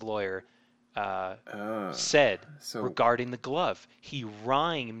least his lawyer, said regarding the glove. He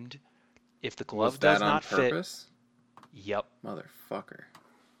rhymed, if the glove does not fit. Purpose? Yep. Motherfucker.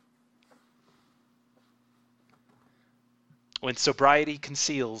 When sobriety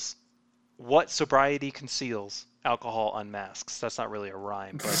conceals, what sobriety conceals, alcohol unmasks. That's not really a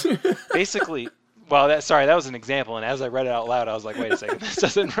rhyme, but basically, well, that was an example, and as I read it out loud, I was like, wait a second, this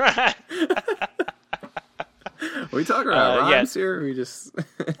doesn't rhyme. Are we talking about rhymes here? Or we just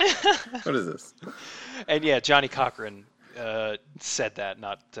what is this? And yeah, Johnny Cochran said that,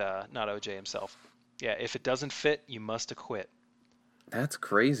 not OJ himself. Yeah, if it doesn't fit, you must acquit. That's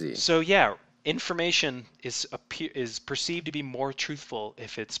crazy. So yeah, information is perceived to be more truthful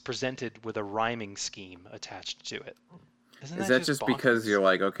if it's presented with a rhyming scheme attached to it. Is that just because you're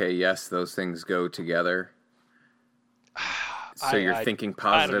like, okay, yes, those things go together? So you're thinking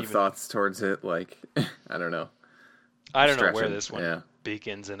positive thoughts towards it? Like, I don't know. I don't know where this one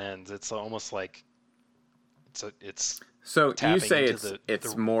begins and ends. It's almost like it's. So you say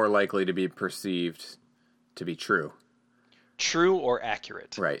it's more likely to be perceived to be true. True or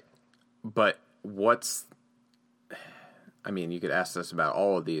accurate. Right. But I mean, you could ask us about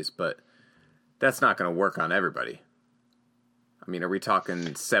all of these, but that's not going to work on everybody. I mean, are we talking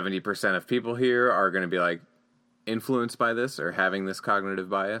 70% of people here are going to be like influenced by this or having this cognitive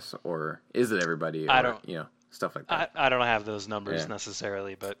bias, or is it everybody? Or, I don't, stuff like that. I don't have those numbers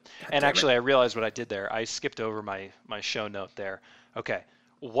necessarily, but I realized what I did there. I skipped over my show note there. Okay,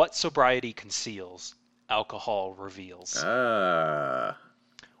 what sobriety conceals, alcohol reveals.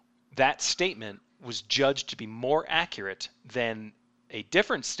 That statement was judged to be more accurate than a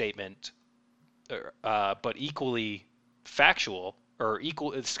different statement, but equally factual, or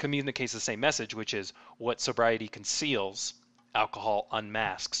it communicates the same message, which is what sobriety conceals, alcohol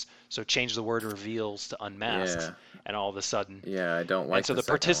unmasks. So change the word reveals to unmasks, and all of a sudden, I don't like the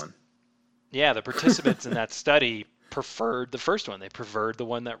second one. Yeah, the participants in that study preferred the first one. They preferred the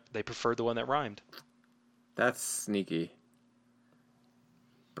one that rhymed. That's sneaky.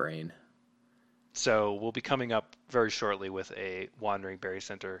 Brain. So we'll be coming up very shortly with a Wandering Berry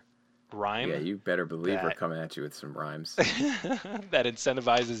Center rhyme. Yeah, you better believe we're coming at you with some rhymes. That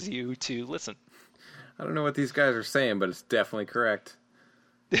incentivizes you to listen. I don't know what these guys are saying, but it's definitely correct.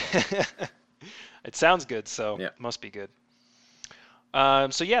 It sounds good, so it must be good.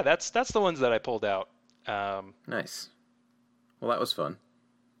 So yeah, that's the ones that I pulled out. Nice. Well, that was fun.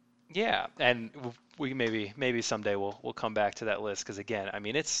 Yeah, and we maybe someday we'll come back to that list, because again, I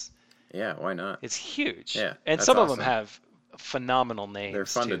mean, it's why not? It's huge. Yeah, and some of them have phenomenal names. They're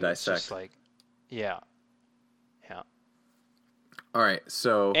fun to dissect. It's just like, Yeah. Yeah. All right.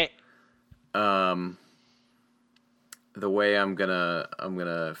 So, Eh, the way I'm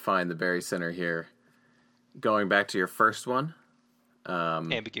gonna find the Berry Center here, going back to your first one,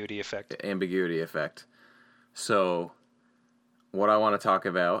 ambiguity effect. ambiguity effect. So, what I want to talk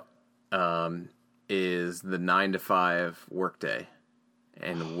about is the 9 to 5 workday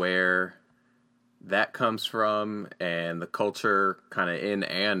and where that comes from and the culture kind of in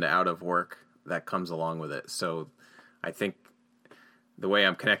and out of work that comes along with it. So, I think the way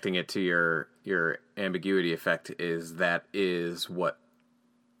I'm connecting it to your ambiguity effect is what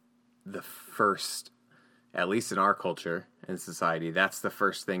the first, at least in our culture and society, that's the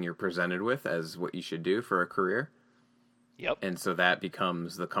first thing you're presented with as what you should do for a career. Yep. And so that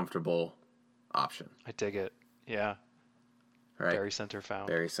becomes the comfortable option. I dig it. Yeah. Right. Berry Center found.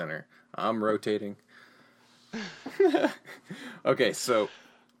 Berry Center. I'm rotating. Okay, so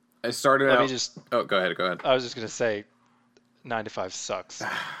I started Let out. me just. Oh, go ahead. I was just gonna say, 9 to 5 sucks.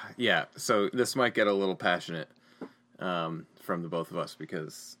 Yeah, so this might get a little passionate from the both of us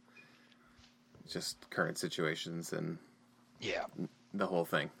because just current situations and Yeah. the whole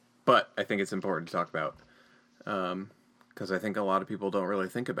thing. But I think it's important to talk about because I think a lot of people don't really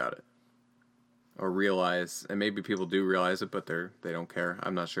think about it or realize, and maybe people do realize it, but they don't care.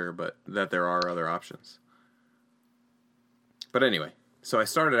 I'm not sure, but that there are other options. But anyway, so I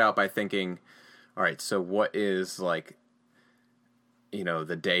started out by thinking, all right, so what is like,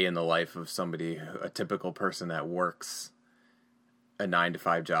 the day in the life of somebody, a typical person that works a 9 to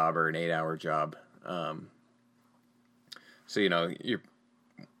 5 job or an 8-hour job. So, you're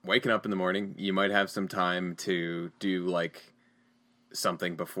waking up in the morning, you might have some time to do like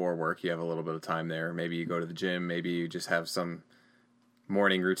something before work. You have a little bit of time there. Maybe you go to the gym, maybe you just have some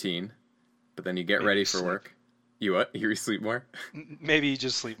morning routine, but then you get ready for work. You what? You sleep more? Maybe you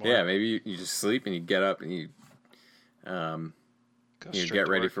just sleep more. Yeah, maybe you just sleep and you get up and you get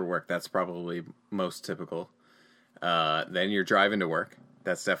ready for work. That's probably most typical. Then you're driving to work.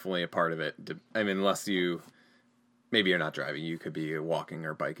 That's definitely a part of it. I mean, maybe you're not driving. You could be walking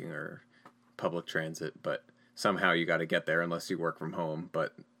or biking or public transit, but somehow you got to get there unless you work from home.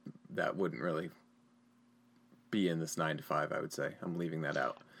 But that wouldn't really be in this 9 to 5, I would say. I'm leaving that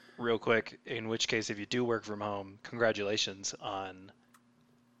out. Real quick, in which case, if you do work from home, congratulations on,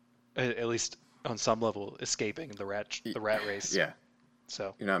 at least on some level, escaping the rat race. Yeah.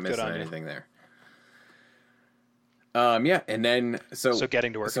 So you're not missing anything there. Yeah, and then so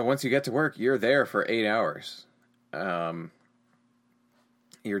getting to work. So once you get to work, you're there for 8 hours. You're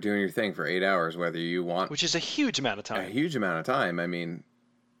doing your thing for 8 hours, whether you want, which is a huge amount of time. A huge amount of time. I mean,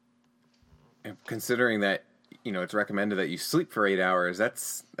 considering that it's recommended that you sleep for 8 hours.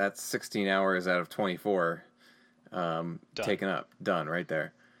 That's 16 hours out of 24 taken up, done right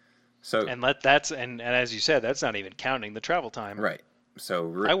there. So and as you said, that's not even counting the travel time. Right.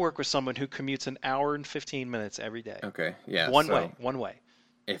 So I work with someone who commutes an hour and 15 minutes every day. Okay. Yeah. One way.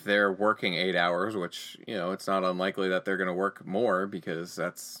 If they're working 8 hours, which it's not unlikely that they're going to work more because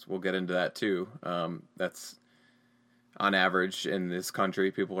we'll get into that too. That's on average in this country,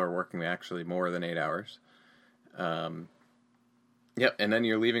 people are working actually more than 8 hours. Yep. And then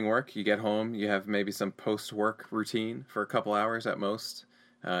you're leaving work, you get home, you have maybe some post-work routine for a couple hours at most,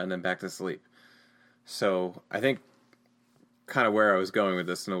 and then back to sleep. So I think kind of where I was going with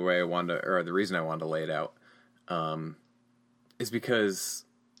this and the reason I wanted to lay it out, is because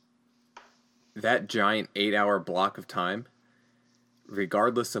that giant 8-hour block of time,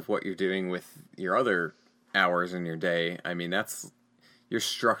 regardless of what you're doing with your other hours in your day, I mean, you're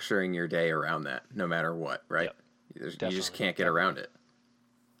structuring your day around that no matter what, right? Yep. You just can't get around it.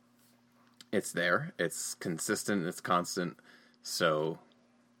 It's there. It's consistent. It's constant. So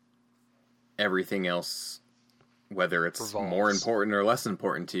everything else, whether it's revolves. More important or less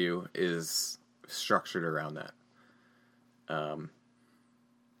important to you, is structured around that. And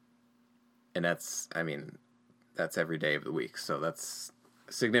that's every day of the week. So that's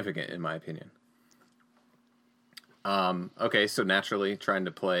significant in my opinion. Okay, so naturally trying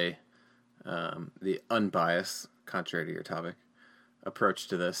to play the unbiased, contrary to your topic, approach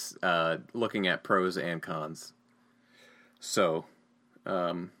to this, looking at pros and cons. So,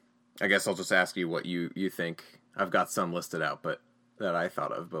 I guess I'll just ask you what you think. I've got some listed out, but that I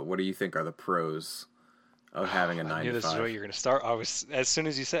thought of. But what do you think are the pros of having a 9 to 5? I knew this is where you're going to start. As soon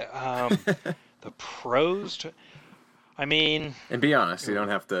as you said the pros. I mean, and be honest, you don't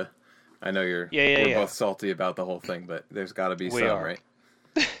have to. I know we're both salty about the whole thing, but there's got to be some, right?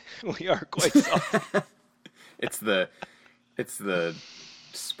 We are quite salty. It's the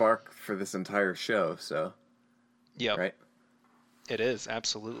spark for this entire show, so. Yeah. Right? It is,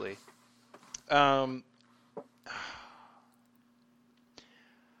 absolutely. I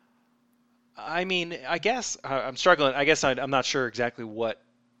mean, I guess I'm struggling. I guess I'm not sure exactly what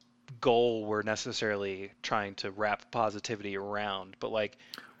goal we're necessarily trying to wrap positivity around, but like,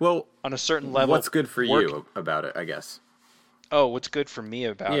 well, on a certain level, what's good for you about it, I guess? Oh, what's good for me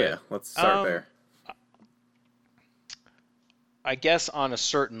about it? Yeah, let's start there. I guess on a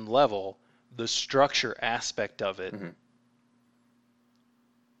certain level, the structure aspect of it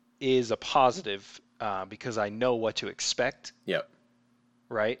is a positive because I know what to expect. Yep.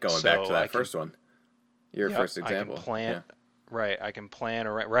 Right. Going back to that first one, your first example. I can plan. Yeah. Right. I can plan.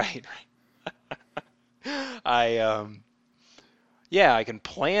 Right. I I can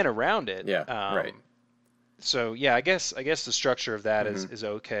plan around it. Yeah. Right. So yeah, I guess the structure of that is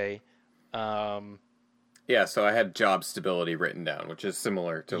okay. Yeah, so I had job stability written down, which is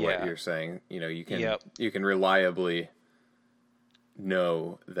similar to what you're saying. You know, you can reliably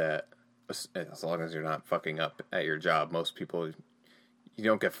know that as long as you're not fucking up at your job, most people, you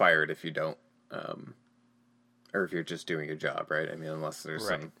don't get fired if you don't, or if you're just doing your job, right? I mean, unless there's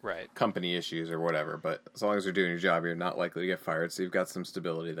some company issues or whatever, but as long as you're doing your job, you're not likely to get fired, so you've got some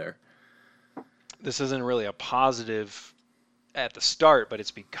stability there. This isn't really a positive at the start, but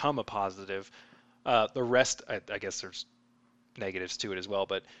it's become a positive. The rest, I guess there's negatives to it as well,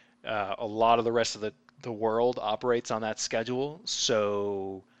 but a lot of the rest of the world operates on that schedule.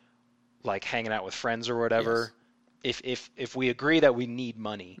 So, like hanging out with friends or whatever, if we agree that we need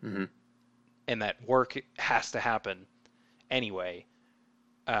money and that work has to happen anyway,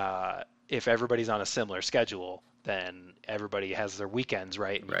 if everybody's on a similar schedule, then everybody has their weekends,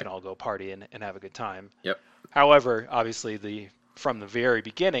 right? And you can all go party and have a good time. Yep. However, obviously from the very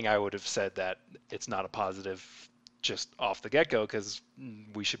beginning, I would have said that it's not a positive just off the get-go because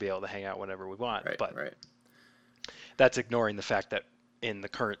we should be able to hang out whenever we want. But that's ignoring the fact that in the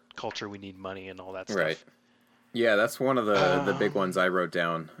current culture, we need money and all that stuff. Right. Yeah, that's one of the big ones I wrote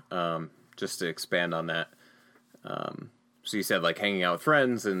down, just to expand on that. So you said like hanging out with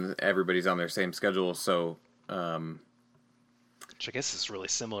friends and everybody's on their same schedule. So, which I guess is really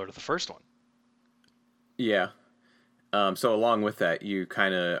similar to the first one. Yeah. So along with that, you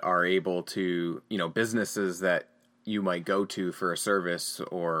kind of are able to, businesses that you might go to for a service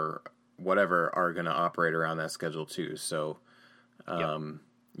or whatever are going to operate around that schedule too. So,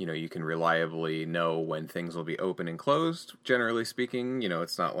 you can reliably know when things will be open and closed, generally speaking.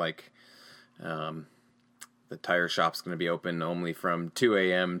 It's not like the tire shop's going to be open only from 2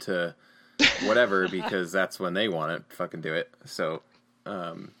 a.m. to whatever because that's when they want it. Fucking do it. So,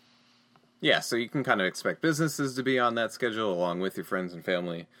 so you can kind of expect businesses to be on that schedule along with your friends and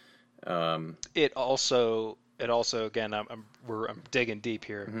family. It also again, I'm digging deep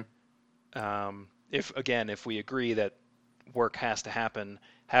here. If we agree that work has to happen,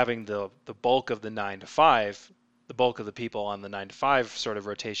 having the bulk of the 9 to 5, the bulk of the people on the 9 to 5 sort of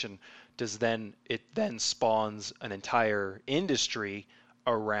rotation, it then spawns an entire industry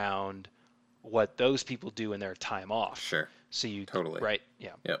around what those people do in their time off. Sure. So you totally right,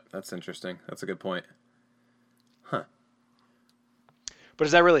 yeah. Yep, that's interesting. That's a good point. Huh. But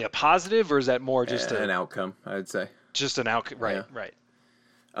is that really a positive, or is that more just an outcome? I'd say just an outcome. Right, yeah. Right.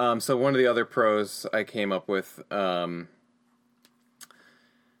 So one of the other pros I came up with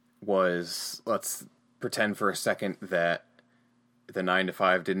was, let's pretend for a second that the 9 to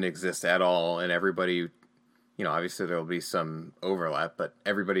 5 didn't exist at all, and everybody, obviously there will be some overlap, but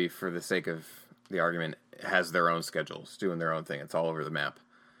everybody, for the sake of the argument, has their own schedules, doing their own thing. It's all over the map.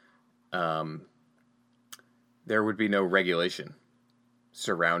 There would be no regulation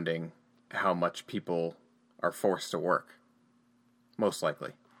surrounding how much people are forced to work, most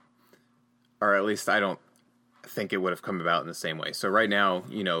likely. Or at least I don't think it would have come about in the same way. So right now,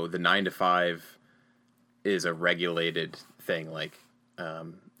 the 9 to 5 is a regulated thing, like,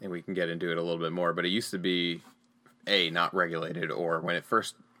 and we can get into it a little bit more, but it used to be, not regulated, or when it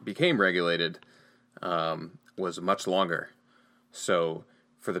first became regulated, was much longer. So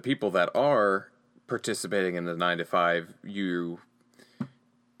for the people that are participating in the 9 to 5,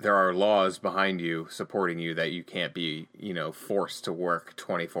 there are laws behind you supporting you that you can't be, forced to work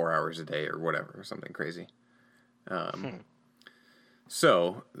 24 hours a day or whatever, or something crazy.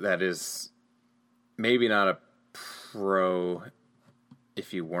 So that is maybe not a pro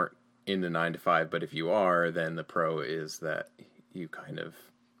if you weren't in the 9 to 5, but if you are, then the pro is that you kind of,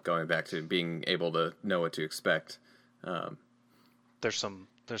 going back to being able to know what to expect. There's some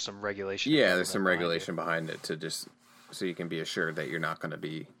regulation. Yeah, there's some regulation behind it to just so you can be assured that you're not going to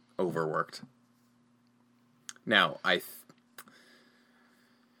be overworked. Now,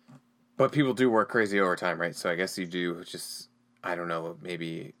 but people do work crazy overtime, right? So I guess you do just, I don't know,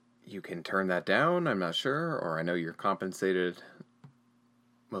 maybe you can turn that down, I'm not sure, or I know you're compensated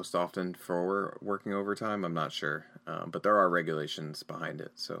most often for working overtime, I'm not sure. But there are regulations behind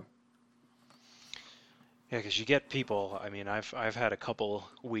it, so. Yeah, because you get people. I mean, I've had a couple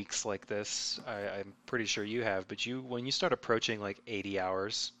weeks like this. I'm pretty sure you have. But when you start approaching like 80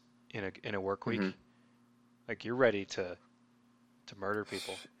 hours in a work week, Mhm. like you're ready to murder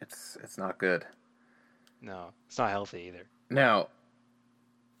people. It's not good. No, it's not healthy either. Now,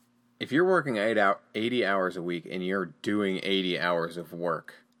 if you're working 80 hours a week and you're doing 80 hours of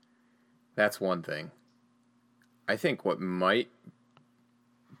work, that's one thing. I think what might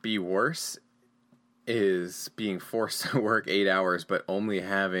be worse is being forced to work 8 hours but only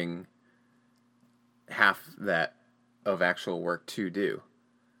having half that of actual work to do.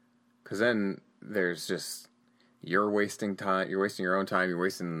 Because then there's just, you're wasting time, you're wasting your own time, you're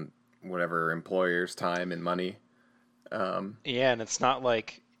wasting whatever employer's time and money. Yeah, and it's not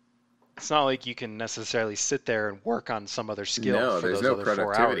like you can necessarily sit there and work on some other skill No, for there's those no other 4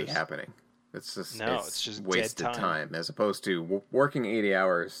 productivity hours. happening. It's just wasted wasted time. As opposed to working 80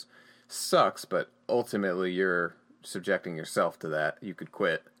 hours sucks, but ultimately you're subjecting yourself to that. You could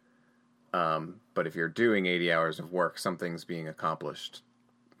quit. But if you're doing 80 hours of work, something's being accomplished,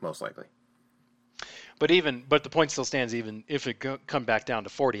 most likely. But the point still stands, even if it come back down to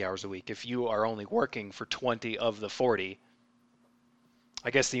 40 hours a week. If you are only working for 20 of the 40,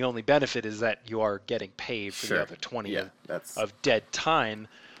 I guess the only benefit is that you are getting paid for the other 20 of dead time.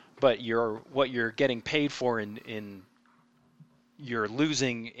 But what you're getting paid for in you're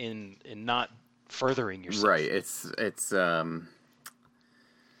losing in not furthering yourself. Right. It's I'm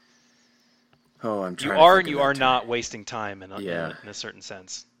trying you to are think and you of are that not term. wasting time in a certain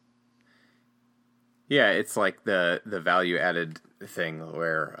sense. Yeah, it's like the value added thing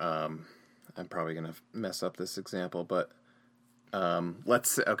where I'm probably gonna mess up this example, but I'm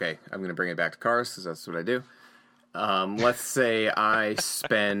gonna bring it back to cars because that's what I do. Let's say I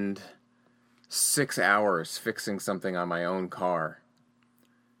spend 6 hours fixing something on my own car.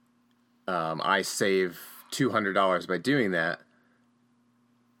 I save $200 by doing that.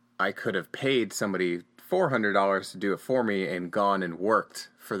 I could have paid somebody $400 to do it for me and gone and worked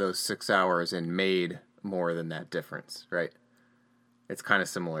for those 6 hours and made more than that difference, right? It's kind of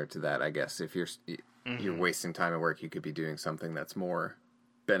similar to that, I guess. If you're wasting time at work, you could be doing something that's more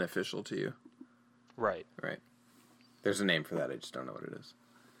beneficial to you. Right. Right. There's a name for that. I just don't know what it is.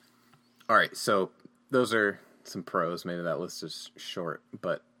 All right. So those are some pros. Maybe that list is short,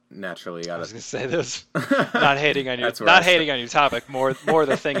 but naturally, I was going to say this. Not hating on your on your topic, more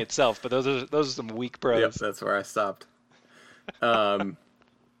the thing itself. But those are some weak pros. Yep, that's where I stopped.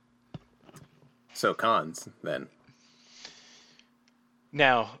 So cons then.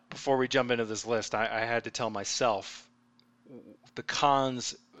 Now, before we jump into this list, I had to tell myself the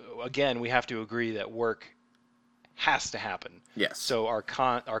cons. Again, we have to agree that work has to happen. Yes. So our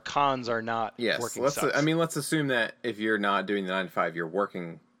cons are not working. Let's assume that if you're not doing the 9 to 5, you're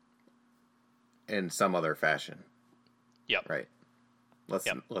working in some other fashion. Yep. Right.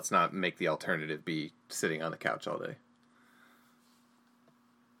 Let's not make the alternative be sitting on the couch all day.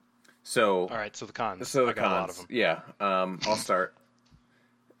 So. All right. So the cons. So the I got cons. A lot of them. Yeah. I'll start.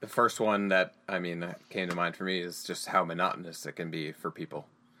 The first one that came to mind for me is just how monotonous it can be for people.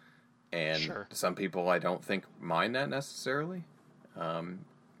 And some people I don't think mind that necessarily.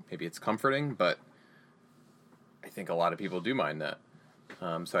 Maybe it's comforting, but I think a lot of people do mind that.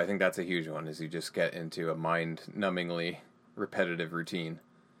 So I think that's a huge one, is you just get into a mind-numbingly repetitive routine.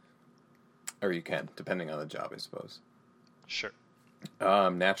 Or you can, depending on the job, I suppose. Sure.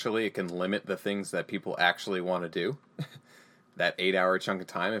 Naturally, it can limit the things that people actually want to do. That 8-hour chunk of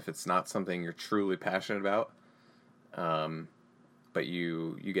time, if it's not something you're truly passionate about. But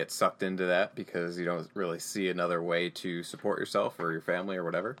you get sucked into that because you don't really see another way to support yourself or your family or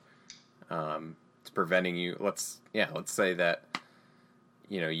whatever. It's preventing you. Let's say that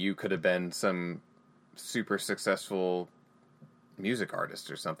you could have been some super successful music artist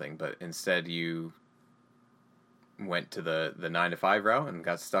or something, but instead you went to the 9 to 5 route and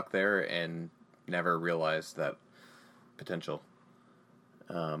got stuck there and never realized that potential.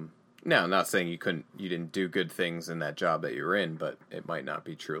 Now, I'm not saying you didn't do good things in that job that you were in, but it might not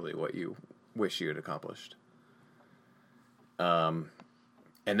be truly what you wish you had accomplished. And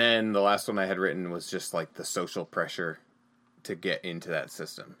then the last one I had written was just like the social pressure to get into that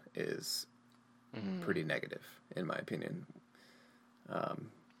system is pretty negative, in my opinion.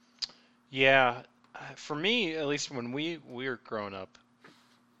 Yeah, for me, at least when we were growing up,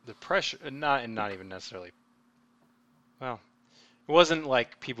 the pressure, not even necessarily, well, it wasn't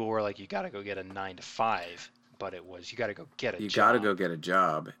like people were like, you got to go get a 9 to 5, but it was you got to go get a job. You got to go get a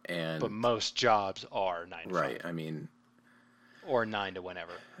job, but most jobs are 9 to 5. Right. I mean, or 9 to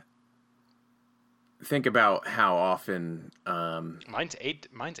whenever. Think about how often. Mine's 8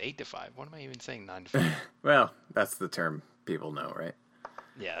 to 5. What am I even saying? 9 to 5. Well, that's the term people know, right?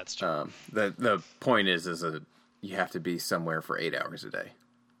 Yeah, that's true. The point is you have to be somewhere for 8 hours a day.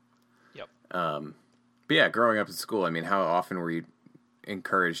 Yep. But yeah, growing up in school, I mean, how often were you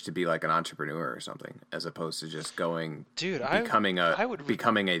encouraged to be like an entrepreneur or something, as opposed to just going, becoming a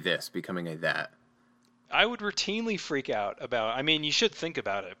this, becoming a that? I would routinely freak out about. I mean, you should think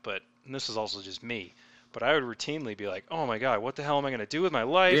about it, but and this is also just me. But I would routinely be like, "Oh my God, what the hell am I going to do with my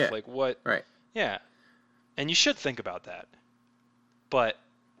life? Yeah. Like what?" Right. Yeah. And you should think about that. But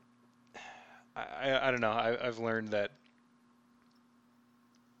I don't know. I've learned that.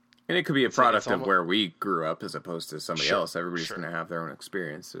 And it could be a product of where we grew up as opposed to somebody else. Everybody's sure. going to have their own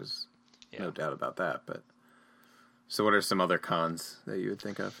experiences. No doubt about that. But so what are some other cons that you would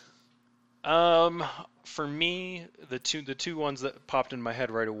think of? For me, the two ones that popped in my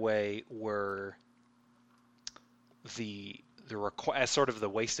head right away were sort of the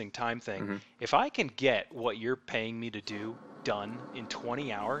wasting time thing. Mm-hmm. If I can get what you're paying me to do done in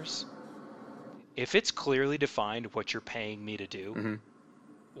 20 hours, if it's clearly defined what you're paying me to do, mm-hmm.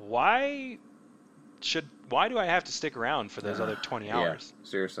 why do I have to stick around for those other 20 hours? Yeah,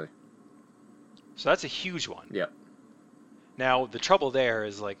 seriously. So that's a huge one. Yep. Now, the trouble there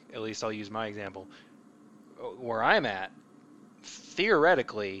is, like, at least I'll use my example. Where I'm at,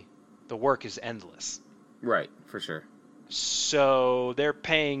 theoretically, the work is endless. Right, for sure. So they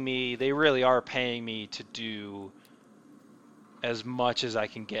really are paying me to do as much as I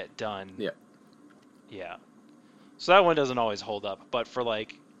can get done. Yep. Yeah. So that one doesn't always hold up. But for,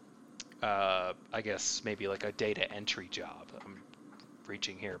 like, I guess maybe like a data entry job. I'm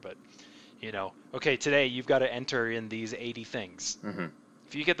reaching here, but... okay, today you've got to enter in these 80 things. Mm-hmm.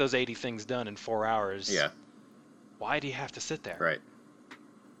 If you get those 80 things done in 4 hours, yeah. Why do you have to sit there? Right.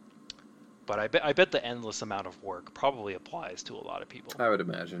 But I bet the endless amount of work probably applies to a lot of people. I would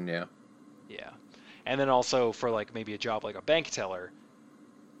imagine, yeah. Yeah. And then also for like maybe a job like a bank teller,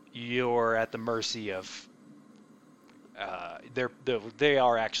 you're at the mercy of they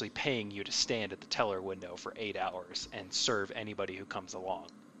are actually paying you to stand at the teller window for 8 hours and serve anybody who comes along.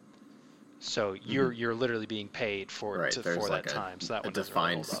 So you're literally being paid for that time. So that one doesn't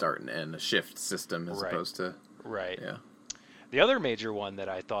really defined start and end, a shift system as opposed to Yeah. The other major one that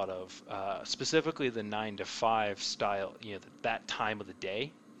I thought of, specifically the 9 to 5 style, that time of the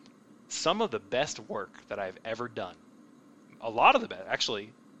day. Some of the best work that I've ever done, a lot of the best,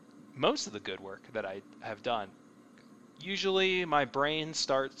 actually, most of the good work that I have done. Usually my brain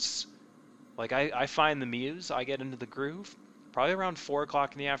starts, like I find the muse, I get into the groove. Probably around 4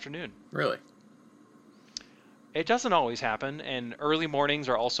 o'clock in the afternoon. Really? It doesn't always happen, and early mornings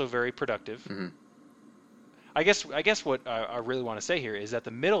are also very productive. Mm-hmm. I guess what I really want to say here is that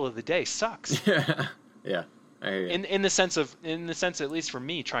the middle of the day sucks. Yeah. I hear you. In the sense at least for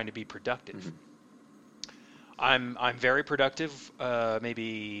me, trying to be productive. Mm-hmm. I'm very productive.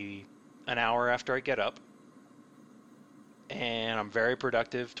 Maybe an hour after I get up, and I'm very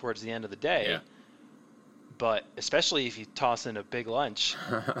productive towards the end of the day. Yeah. But especially if you toss in a big lunch,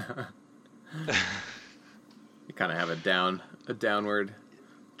 you kind of have a downward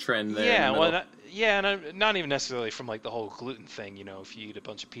trend there. Yeah, and not even necessarily from like the whole gluten thing. If you eat a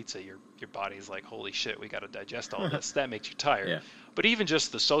bunch of pizza, your body's like, holy shit, we got to digest all this. That makes you tired. Yeah. But even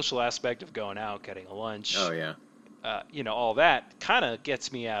just the social aspect of going out, getting a lunch. Oh yeah. All that kind of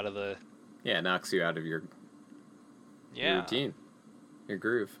gets me out of the. Yeah, knocks you out of your routine, your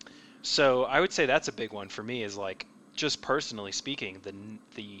groove. So I would say that's a big one for me. Is like, just personally speaking,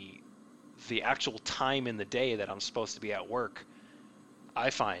 the actual time in the day that I'm supposed to be at work, I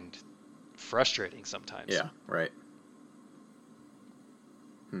find frustrating sometimes. Yeah, right.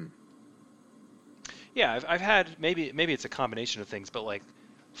 Yeah, I've had maybe it's a combination of things, but like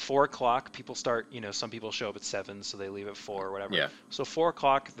 4 o'clock, people start. Some people show up at 7, so they leave at 4 or whatever. Yeah. So 4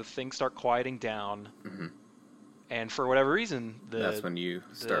 o'clock, the things start quieting down. Mm-hmm. And for whatever reason, that's when you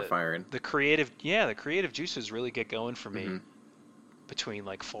start firing. The creative juices really get going for me between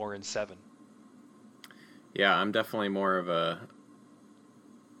like 4 and 7. Yeah, I'm definitely more of a,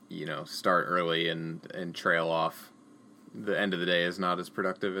 start early and trail off. The end of the day is not as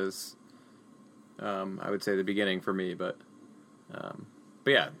productive as I would say the beginning for me, but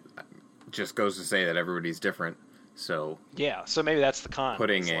yeah, just goes to say that everybody's different. So yeah, so maybe that's the con.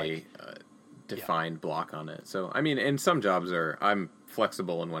 Putting a defined block on it. So I mean, in some jobs I'm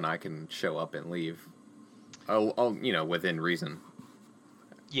flexible in when I can show up and leave. I'll within reason.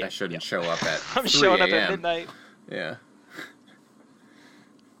 Yeah, I shouldn't show up at I'm 3 showing up a.m. at midnight. Yeah.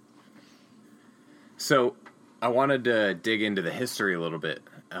 So I wanted to dig into the history a little bit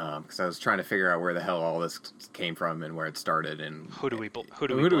because I was trying to figure out where the hell all this came from and where it started and Who do we blame? That's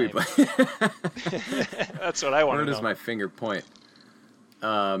what I want to know. Where does my finger point?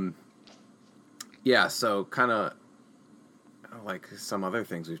 Yeah, so kind of like some other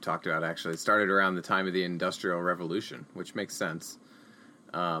things we've talked about, actually. It started around the time of the Industrial Revolution, which makes sense.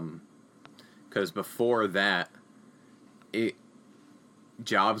 Because before that,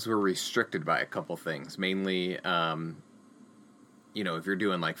 jobs were restricted by a couple things. Mainly, if you're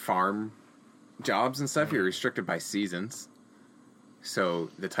doing like farm jobs and stuff, you're restricted by seasons. So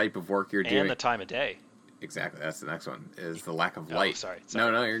the type of work you're doing... And the time of day. Exactly, that's the next one, is the lack of light. Sorry.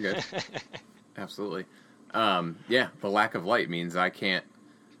 No, you're good. Absolutely. The lack of light means I can't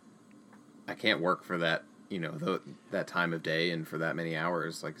work for that, that time of day and for that many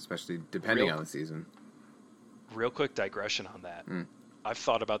hours, like especially depending on the season. Real quick digression on that. I've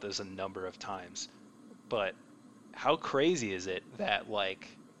thought about this a number of times, but how crazy is it that like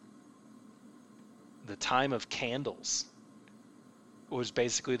the time of candles was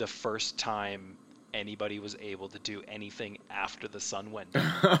basically the first time anybody was able to do anything after the sun went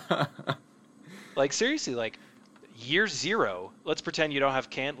down? Like seriously, like year zero, let's pretend you don't have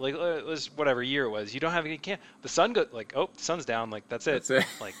like it was whatever year it was, you don't have any the sun the sun's down, like that's it.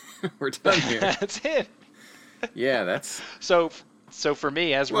 Like we're done here. That's it. Yeah, that's so for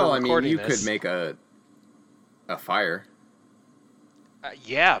me, as we're recording you this, could make a fire.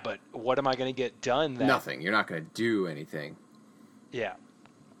 Yeah, but what am I going to get done? Nothing. You're not going to do anything. Yeah.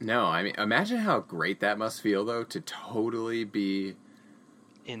 No, I mean, imagine how great that must feel, though, to totally be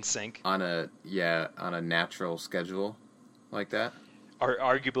in sync on a natural schedule like that.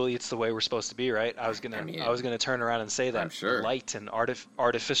 Arguably, it's the way we're supposed to be, right? I was gonna turn around and say that. I'm sure. Light and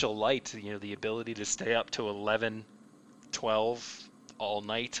artificial light, the ability to stay up to 11, 12 all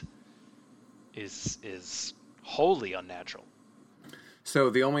night is wholly unnatural. So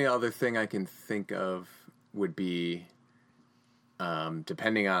the only other thing I can think of would be,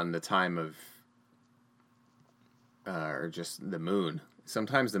 depending on the time of, or just the moon.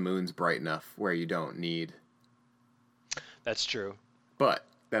 Sometimes the moon's bright enough where you don't need. That's true. But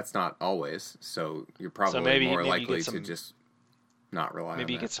that's not always, so you're probably more likely to just not rely on that.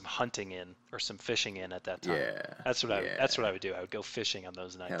 Maybe you get some hunting in or some fishing in at that time. Yeah. That's what I would do. I would go fishing on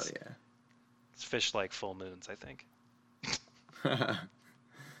those nights. Hell yeah. It's fish like full moons, I think.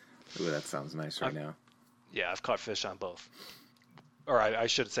 Ooh, that sounds nice right now. Yeah, I've caught fish on both. Or I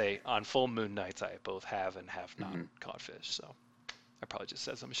should say, on full moon nights, I both have and have not caught fish. So I probably just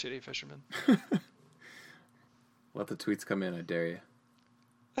said I'm a shitty fisherman. Let the tweets come in, I dare you.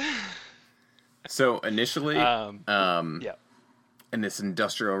 So initially, in this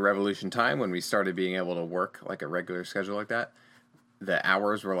Industrial Revolution time, when we started being able to work like a regular schedule like that, the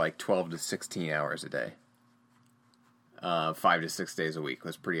hours were like 12 to 16 hours a day. 5 to 6 days a week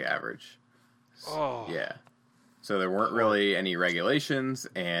was pretty average. Oh. Yeah. So there weren't really any regulations,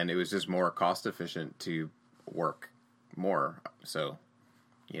 and it was just more cost efficient to work more. So,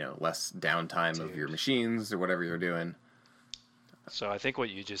 less downtime of your machines or whatever you're doing. So I think what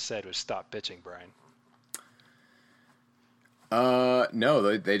you just said was stop bitching, Brian.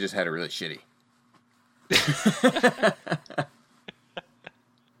 No, they just had it really shitty.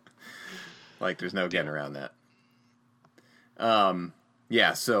 Like, there's no getting around that.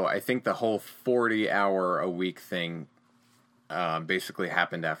 Yeah, so I think the whole 40-hour-a-week thing basically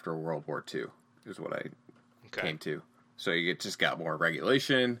happened after World War II, is what I came to. So you just got more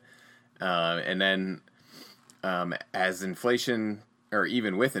regulation, and then as inflation, or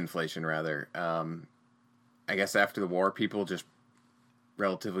even with inflation, rather, I guess after the war, people just,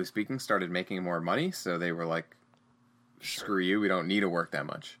 relatively speaking, started making more money, so they were like, screw you, we don't need to work that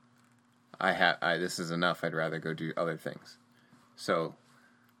much. This is enough, I'd rather go do other things. So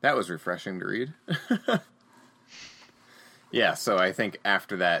that was refreshing to read. Yeah, so I think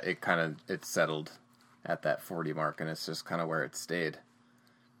after that it settled at that 40 mark, and it's just kind of where it stayed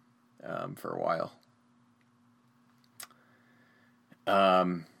for a while.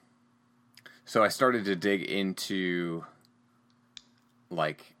 So I started to dig into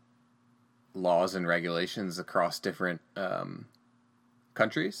like laws and regulations across different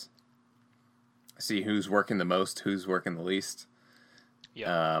countries. See who's working the most, who's working the least.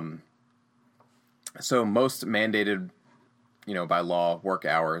 Yeah. So most mandated, by law, work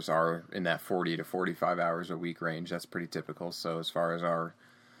hours are in that 40 to 45 hours a week range. That's pretty typical. So as far as our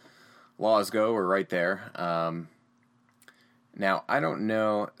laws go, we're right there. Now, I don't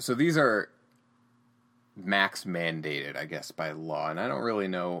know. So these are max mandated, I guess, by law. And I don't really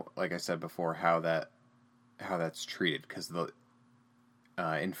know, like I said before, how how that's treated, because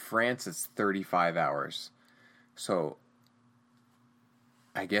in France it's 35 hours. So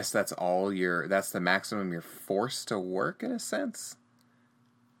I guess that's the maximum you're forced to work in a sense.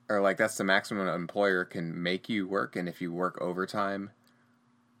 Or like that's the maximum an employer can make you work, and if you work overtime,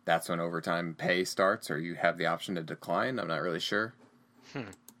 that's when overtime pay starts, or you have the option to decline. I'm not really sure.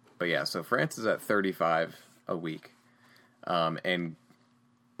 But yeah, so France is at 35 a week. And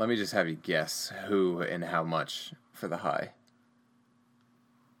let me just have you guess who and how much for the high.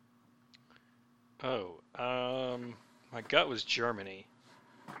 My gut was Germany.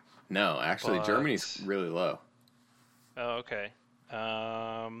 No, actually, but... Germany's really low. Oh, okay.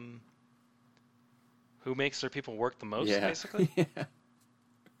 Who makes their people work the most, Yeah. basically? Yeah.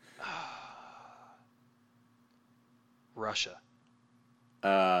 Russia.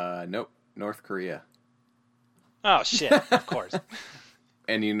 Nope. North Korea. Oh, shit. Of course.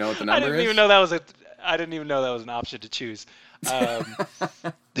 And you know what the number is? I didn't even know that was an option to choose. Maybe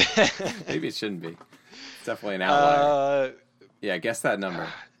it shouldn't be. It's definitely an outlier. Yeah, guess that number.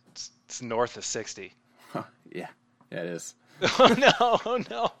 It's north of 60. Yeah, it is. Oh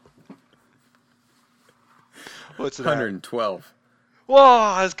no. What's it 112. Whoa,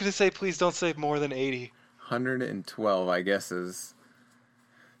 I was going to say, please don't say more than 80. 112, I guess, is...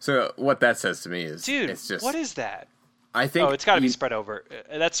 So what that says to me is... Dude, it's just... what is that? I think... Oh, it's got to be spread over...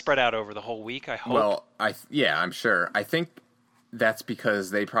 That's spread out over the whole week, I hope. Well, I'm sure. I think that's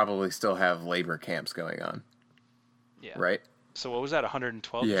because they probably still have labor camps going on. Yeah. Right? So what was that,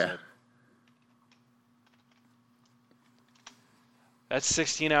 112? Yeah. That's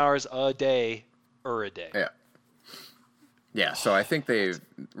 16 hours a day, or a day. Yeah. Yeah, so I think they've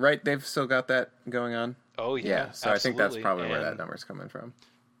still got that going on. Oh, yeah. Yeah, so absolutely. I think that's probably where that number's coming from.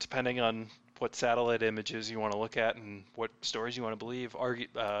 Depending on what satellite images you want to look at and what stories you want to believe,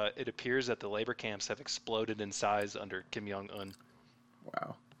 it appears that the labor camps have exploded in size under Kim Jong-un.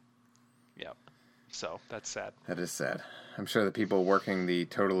 Wow. Yeah. So, that's sad. That is sad. I'm sure the people working the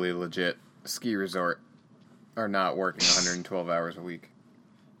totally legit ski resort are not working 112 hours a week.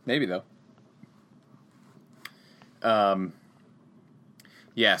 Maybe, though.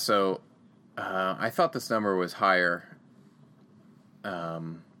 Yeah, so I thought this number was higher,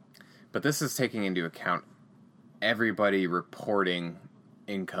 but this is taking into account everybody reporting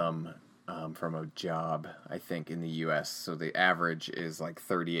income from a job, I think, in the U.S. So the average is like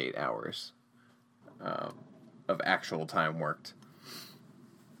 38 hours of actual time worked.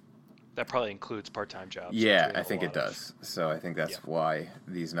 That probably includes part-time jobs. Yeah, I think it does. So I think that's why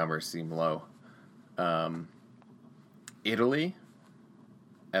these numbers seem low. Italy,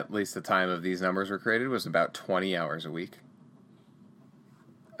 at least the time of these numbers were created, was about 20 hours a week.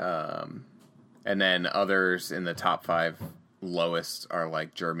 And then others in the top 5 lowest are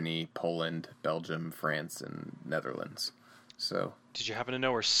like Germany, Poland, Belgium, France, and Netherlands. So, did you happen to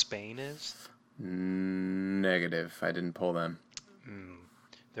know where Spain is? Negative. I didn't pull them.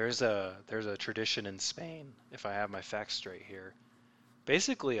 There's a tradition in Spain, if I have my facts straight here.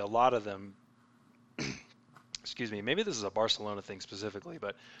 Basically, a lot of them... Excuse me, maybe this is a Barcelona thing specifically,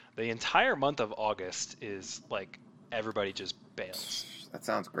 but the entire month of August is like everybody just bails. That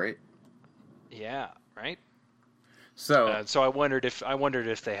sounds great. Yeah, right? So I wondered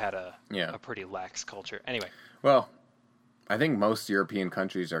if they had a pretty lax culture. Anyway. Well, I think most European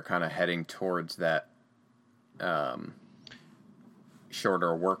countries are kind of heading towards that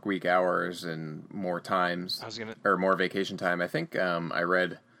shorter work week hours and more times or more vacation time. I think I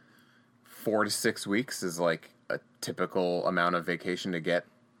read 4 to 6 weeks is like a typical amount of vacation to get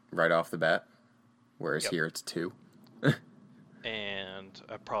right off the bat, whereas here it's 2. And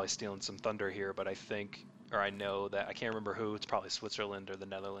I'm probably stealing some thunder here, but I know that, I can't remember who, it's probably Switzerland or the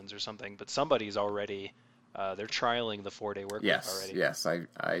Netherlands or something, but somebody's already, they're trialing the 4-day work week already. Yes,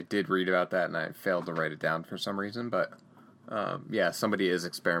 I did read about that and I failed to write it down for some reason, but somebody is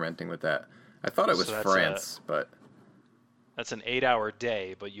experimenting with that. I thought it was France, but... That's an 8-hour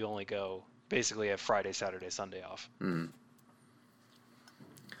day, but you only go... Basically have Friday, Saturday, Sunday off.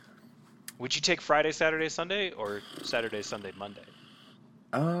 Would you take Friday, Saturday, Sunday, or Saturday, Sunday, Monday?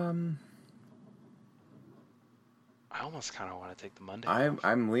 I almost kind of want to take the Monday.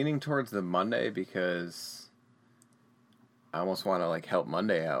 I'm leaning towards the Monday because I almost want to like help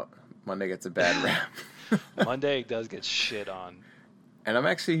Monday out. Monday gets a bad rap. Monday does get shit on. And I'm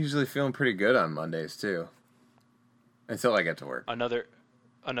actually usually feeling pretty good on Mondays too. Until I get to work.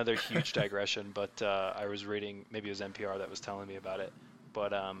 Another huge digression, but I was reading, maybe it was NPR that was telling me about it,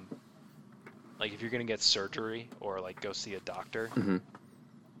 but like if you're going to get surgery or like go see a doctor,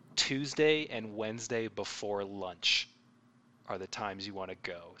 Tuesday and Wednesday before lunch are the times you want to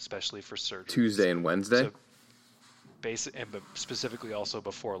go, especially for surgery. Tuesday and Wednesday? but specifically also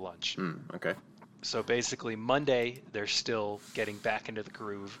before lunch. Okay. So basically, Monday, they're still getting back into the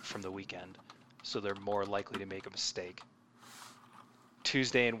groove from the weekend, so they're more likely to make a mistake.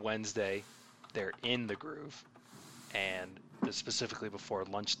 Tuesday and Wednesday, they're in the groove, and the specifically before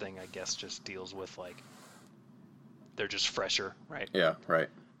lunch thing, I guess, just deals with, like, they're just fresher, right? Yeah, right.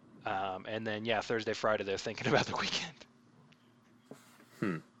 And then, yeah, Thursday, Friday, they're thinking about the weekend.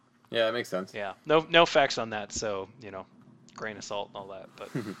 Yeah, that makes sense. Yeah, no facts on that, so, grain of salt and all that, but...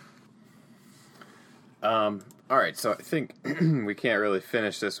 All right, so I think we can't really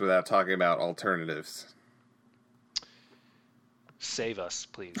finish this without talking about alternatives. Save us,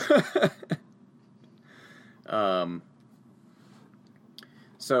 please.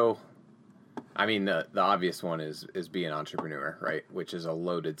 So, I mean, the obvious one is be an entrepreneur, right? Which is a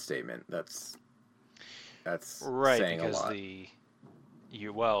loaded statement. That's right, saying because a lot.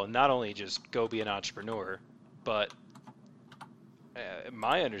 Not only just go be an entrepreneur, but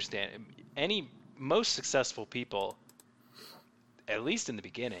my understanding, most successful people, at least in the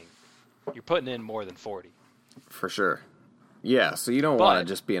beginning, you're putting in more than 40. For sure. Yeah, so you don't want to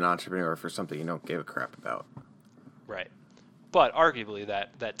just be an entrepreneur for something you don't give a crap about. Right. But arguably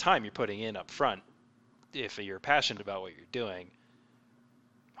that time you're putting in up front, if you're passionate about what you're doing,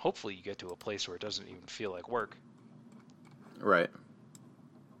 hopefully you get to a place where it doesn't even feel like work. Right.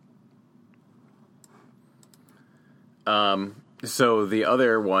 So the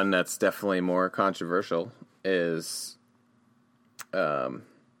other one that's definitely more controversial is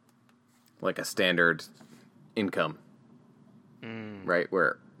like a standard income, right?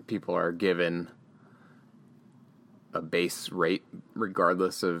 Where people are given a base rate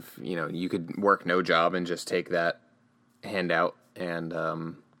regardless of, you could work no job and just take that handout and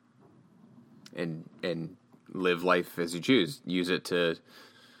live life as you choose. Use it to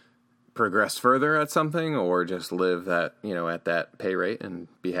progress further at something, or just live that, at that pay rate and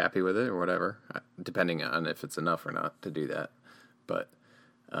be happy with it, or whatever, depending on if it's enough or not to do that. But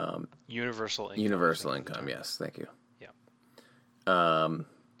universal income. Universal income, yes, thank you. Yeah.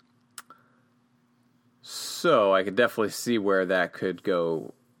 So I could definitely see where that could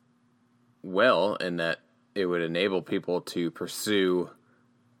go well, in that it would enable people to pursue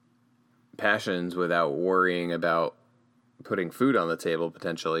passions without worrying about putting food on the table,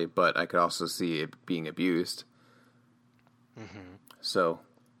 potentially, but I could also see it being abused. Mm-hmm. So,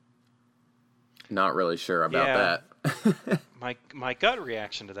 not really sure about that. My gut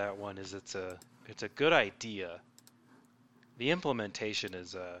reaction to that one is it's a good idea. The implementation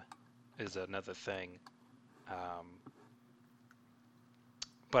is another thing.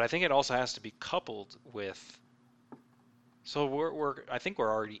 But I think it also has to be coupled with. So I think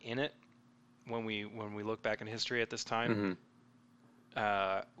we're already in it. When we look back in history at this time,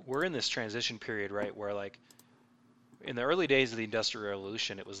 we're in this transition period, right? Where, like, in the early days of the Industrial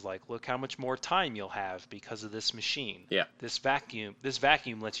Revolution, it was like, look how much more time you'll have because of this machine. Yeah. This vacuum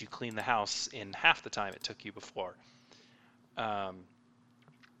lets you clean the house in half the time it took you before.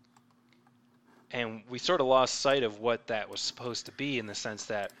 And we sort of lost sight of what that was supposed to be, in the sense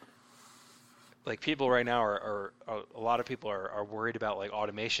that, like, people right now are a lot of people are worried about, like,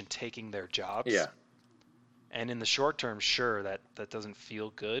 automation taking their jobs. Yeah. And in the short term, sure, that doesn't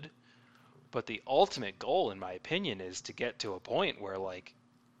feel good. But the ultimate goal, in my opinion, is to get to a point where, like,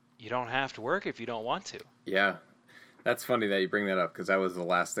 you don't have to work if you don't want to. Yeah. That's funny that you bring that up, because that was the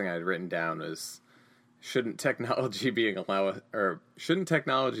last thing I had written down, was shouldn't technology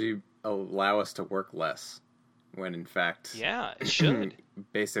allow us to work less? When in fact, yeah, it should.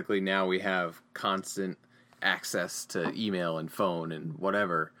 Basically, now we have constant access to email and phone and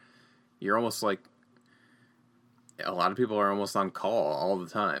whatever. You're almost like, a lot of people are almost on call all the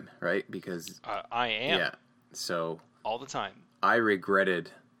time, right? Because I am. Yeah. So all the time. I regretted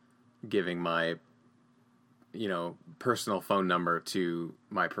giving my, personal phone number to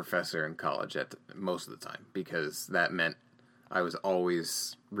my professor in college at most of the time, because that meant I was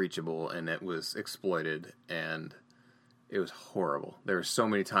always reachable, and it was exploited, and it was horrible. There were so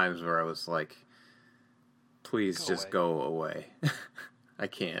many times where I was like, please go away. I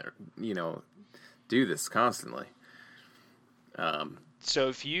can't, do this constantly. So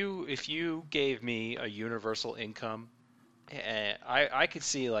if you gave me a universal income, I could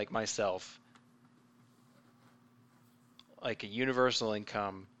see, like, myself, like, a universal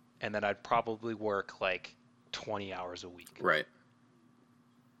income, and then I'd probably work, like, 20 hours a week. Right.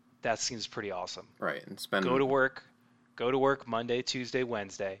 That seems pretty awesome. Right. And go to work Monday, Tuesday,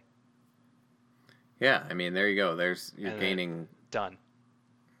 Wednesday. Yeah, I mean, there you go. You're gaining. Done.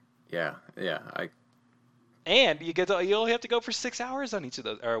 Yeah. And you only have to go for 6 hours on each of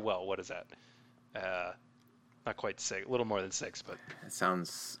those. Or, well, what is that? Not quite 6, a little more than 6, but it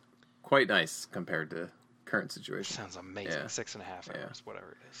sounds quite nice compared to current situation. Sounds amazing. Yeah. 6.5 hours,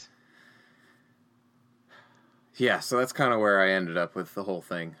 whatever it is. Yeah, so that's kind of where I ended up with the whole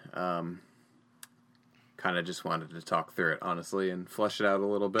thing. Kind of just wanted to talk through it, honestly, and flesh it out a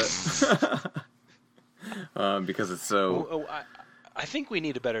little bit. Because it's so... I think we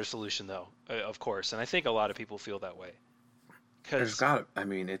need a better solution, though, of course, and I think a lot of people feel that way. There's got, I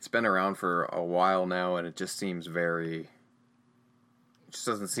mean, it's been around for a while now, and it just seems very... It just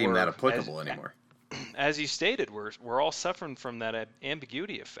doesn't seem that applicable anymore. As you stated, we're all suffering from that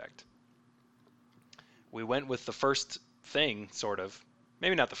ambiguity effect. We went with the first thing, sort of.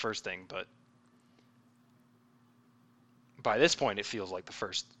 Maybe not the first thing, but by this point, it feels like the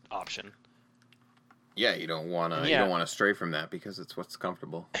first option. Yeah, you don't want to stray from that because it's what's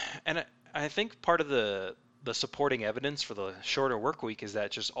comfortable. And I think part of the supporting evidence for the shorter work week is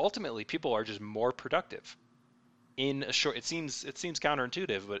that just ultimately people are just more productive. In a short, it seems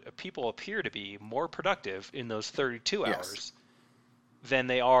counterintuitive, but people appear to be more productive in those 32 hours than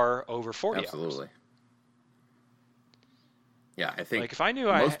they are over 40 hours. Absolutely. Yeah, I think like if I knew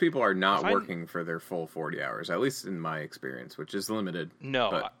most people are not working for their full 40 hours, at least in my experience, which is limited.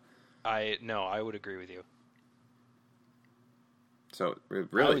 No, I would agree with you. So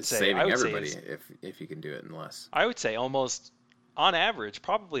really, it's saving everybody if you can do it in less. I would say almost, on average,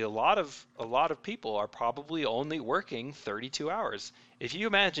 probably a lot of people are probably only working 32 hours. If you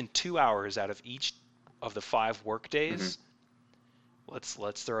imagine 2 hours out of each of the 5 work days,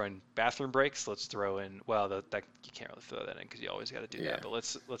 let's throw in bathroom breaks. Let's throw in that you can't really throw that in because you always got to do that. But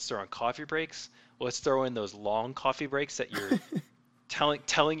let's throw in coffee breaks. Let's throw in those long coffee breaks that you're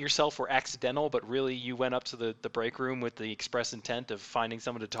telling yourself were accidental, but really you went up to the break room with the express intent of finding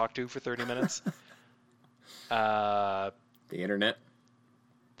someone to talk to for 30 minutes. The internet.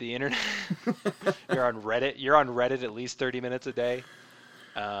 You're on Reddit. You're on Reddit at least 30 minutes a day.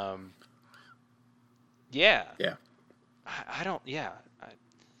 Yeah. I don't. Yeah.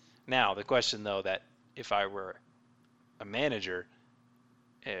 Now the question though, that if I were a manager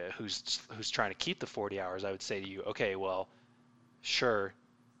who's trying to keep the 40 hours, I would say to you, okay, well, sure,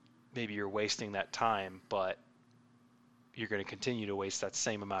 maybe you're wasting that time, but you're going to continue to waste that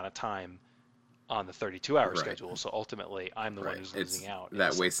same amount of time on the 32-hour schedule. So ultimately, I'm the one who's losing out.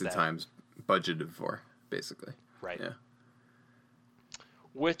 That wasted time's budgeted for, basically. Right. Yeah.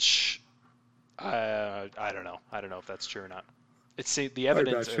 Which, I don't know. I don't know if that's true or not. It's the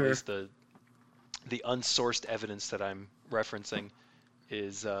evidence, or at least the unsourced evidence that I'm referencing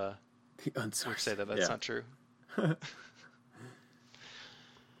is the unsourced. Would say that's not true.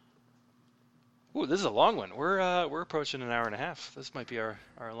 Ooh, this is a long one. We're approaching an hour and a half. This might be our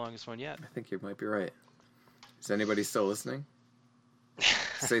longest one yet. I think you might be right. Is anybody still listening?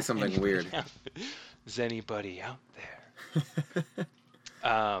 Say something weird. Is anybody out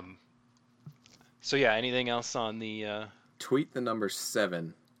there? So yeah, anything else on the... Tweet the number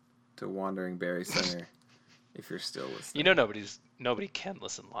 7 to Wandering Berry Center if you're still listening. You know nobody can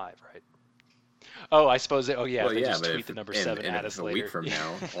listen live, right? Oh, I suppose. They just tweet the number 7 at us later. A week from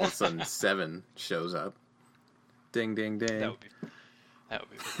now, all of a sudden 7 shows up. Ding, ding, ding. That would be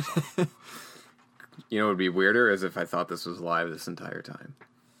really fun. You know what would be weirder is if I thought this was live this entire time.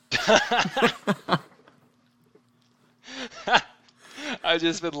 I've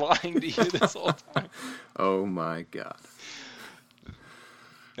just been lying to you this whole time. Oh my god.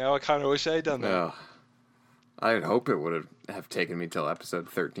 Now I kind of wish I had done that. Oh, I'd hope it would have taken me till episode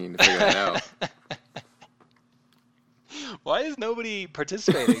 13 to figure that out. Why is nobody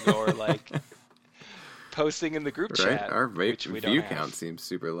participating or posting in the group chat? Our view count seems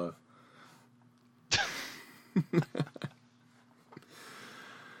super low.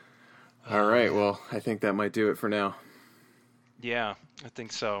 All right, well, I think that might do it for now. Yeah, I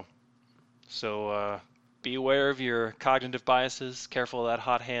think so. So be aware of your cognitive biases. Careful of that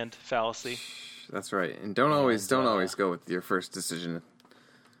hot hand fallacy. That's right, and don't always go with your first decision,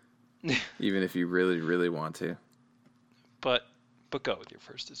 even if you really, really want to. But go with your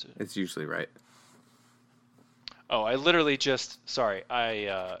first decision. It's usually right. Oh, I literally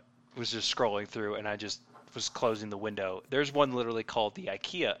I was just scrolling through and I just was closing the window. There's one literally called the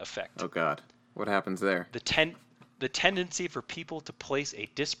IKEA effect. Oh God, what happens there? The tendency for people to place a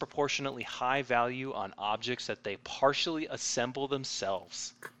disproportionately high value on objects that they partially assemble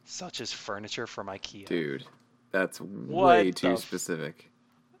themselves, such as furniture from IKEA. Dude, that's way too specific.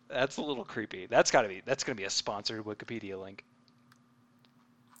 That's a little creepy. That's gonna be a sponsored Wikipedia link.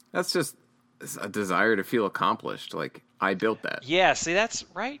 That's just a desire to feel accomplished. Like, I built that. Yeah, see, that's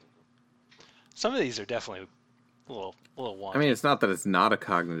right. Some of these are definitely a little wonky. I mean, it's not that it's not a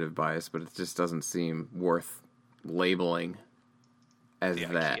cognitive bias, but it just doesn't seem worth labeling as the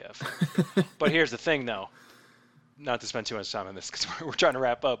that. IKEA. But here's the thing, though. Not to spend too much time on this because we're trying to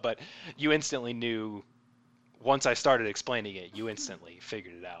wrap up, but you instantly knew, once I started explaining it, you instantly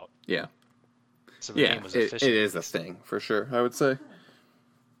figured it out. Yeah. So the name was official. It is a thing, for sure, I would say.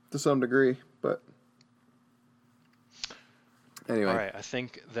 To some degree, but... Anyway. All right, I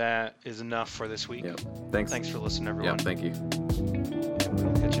think that is enough for this week. Yep. Thanks for listening, everyone. Yeah, thank you. And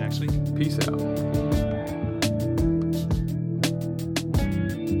we'll catch you next week. Peace out.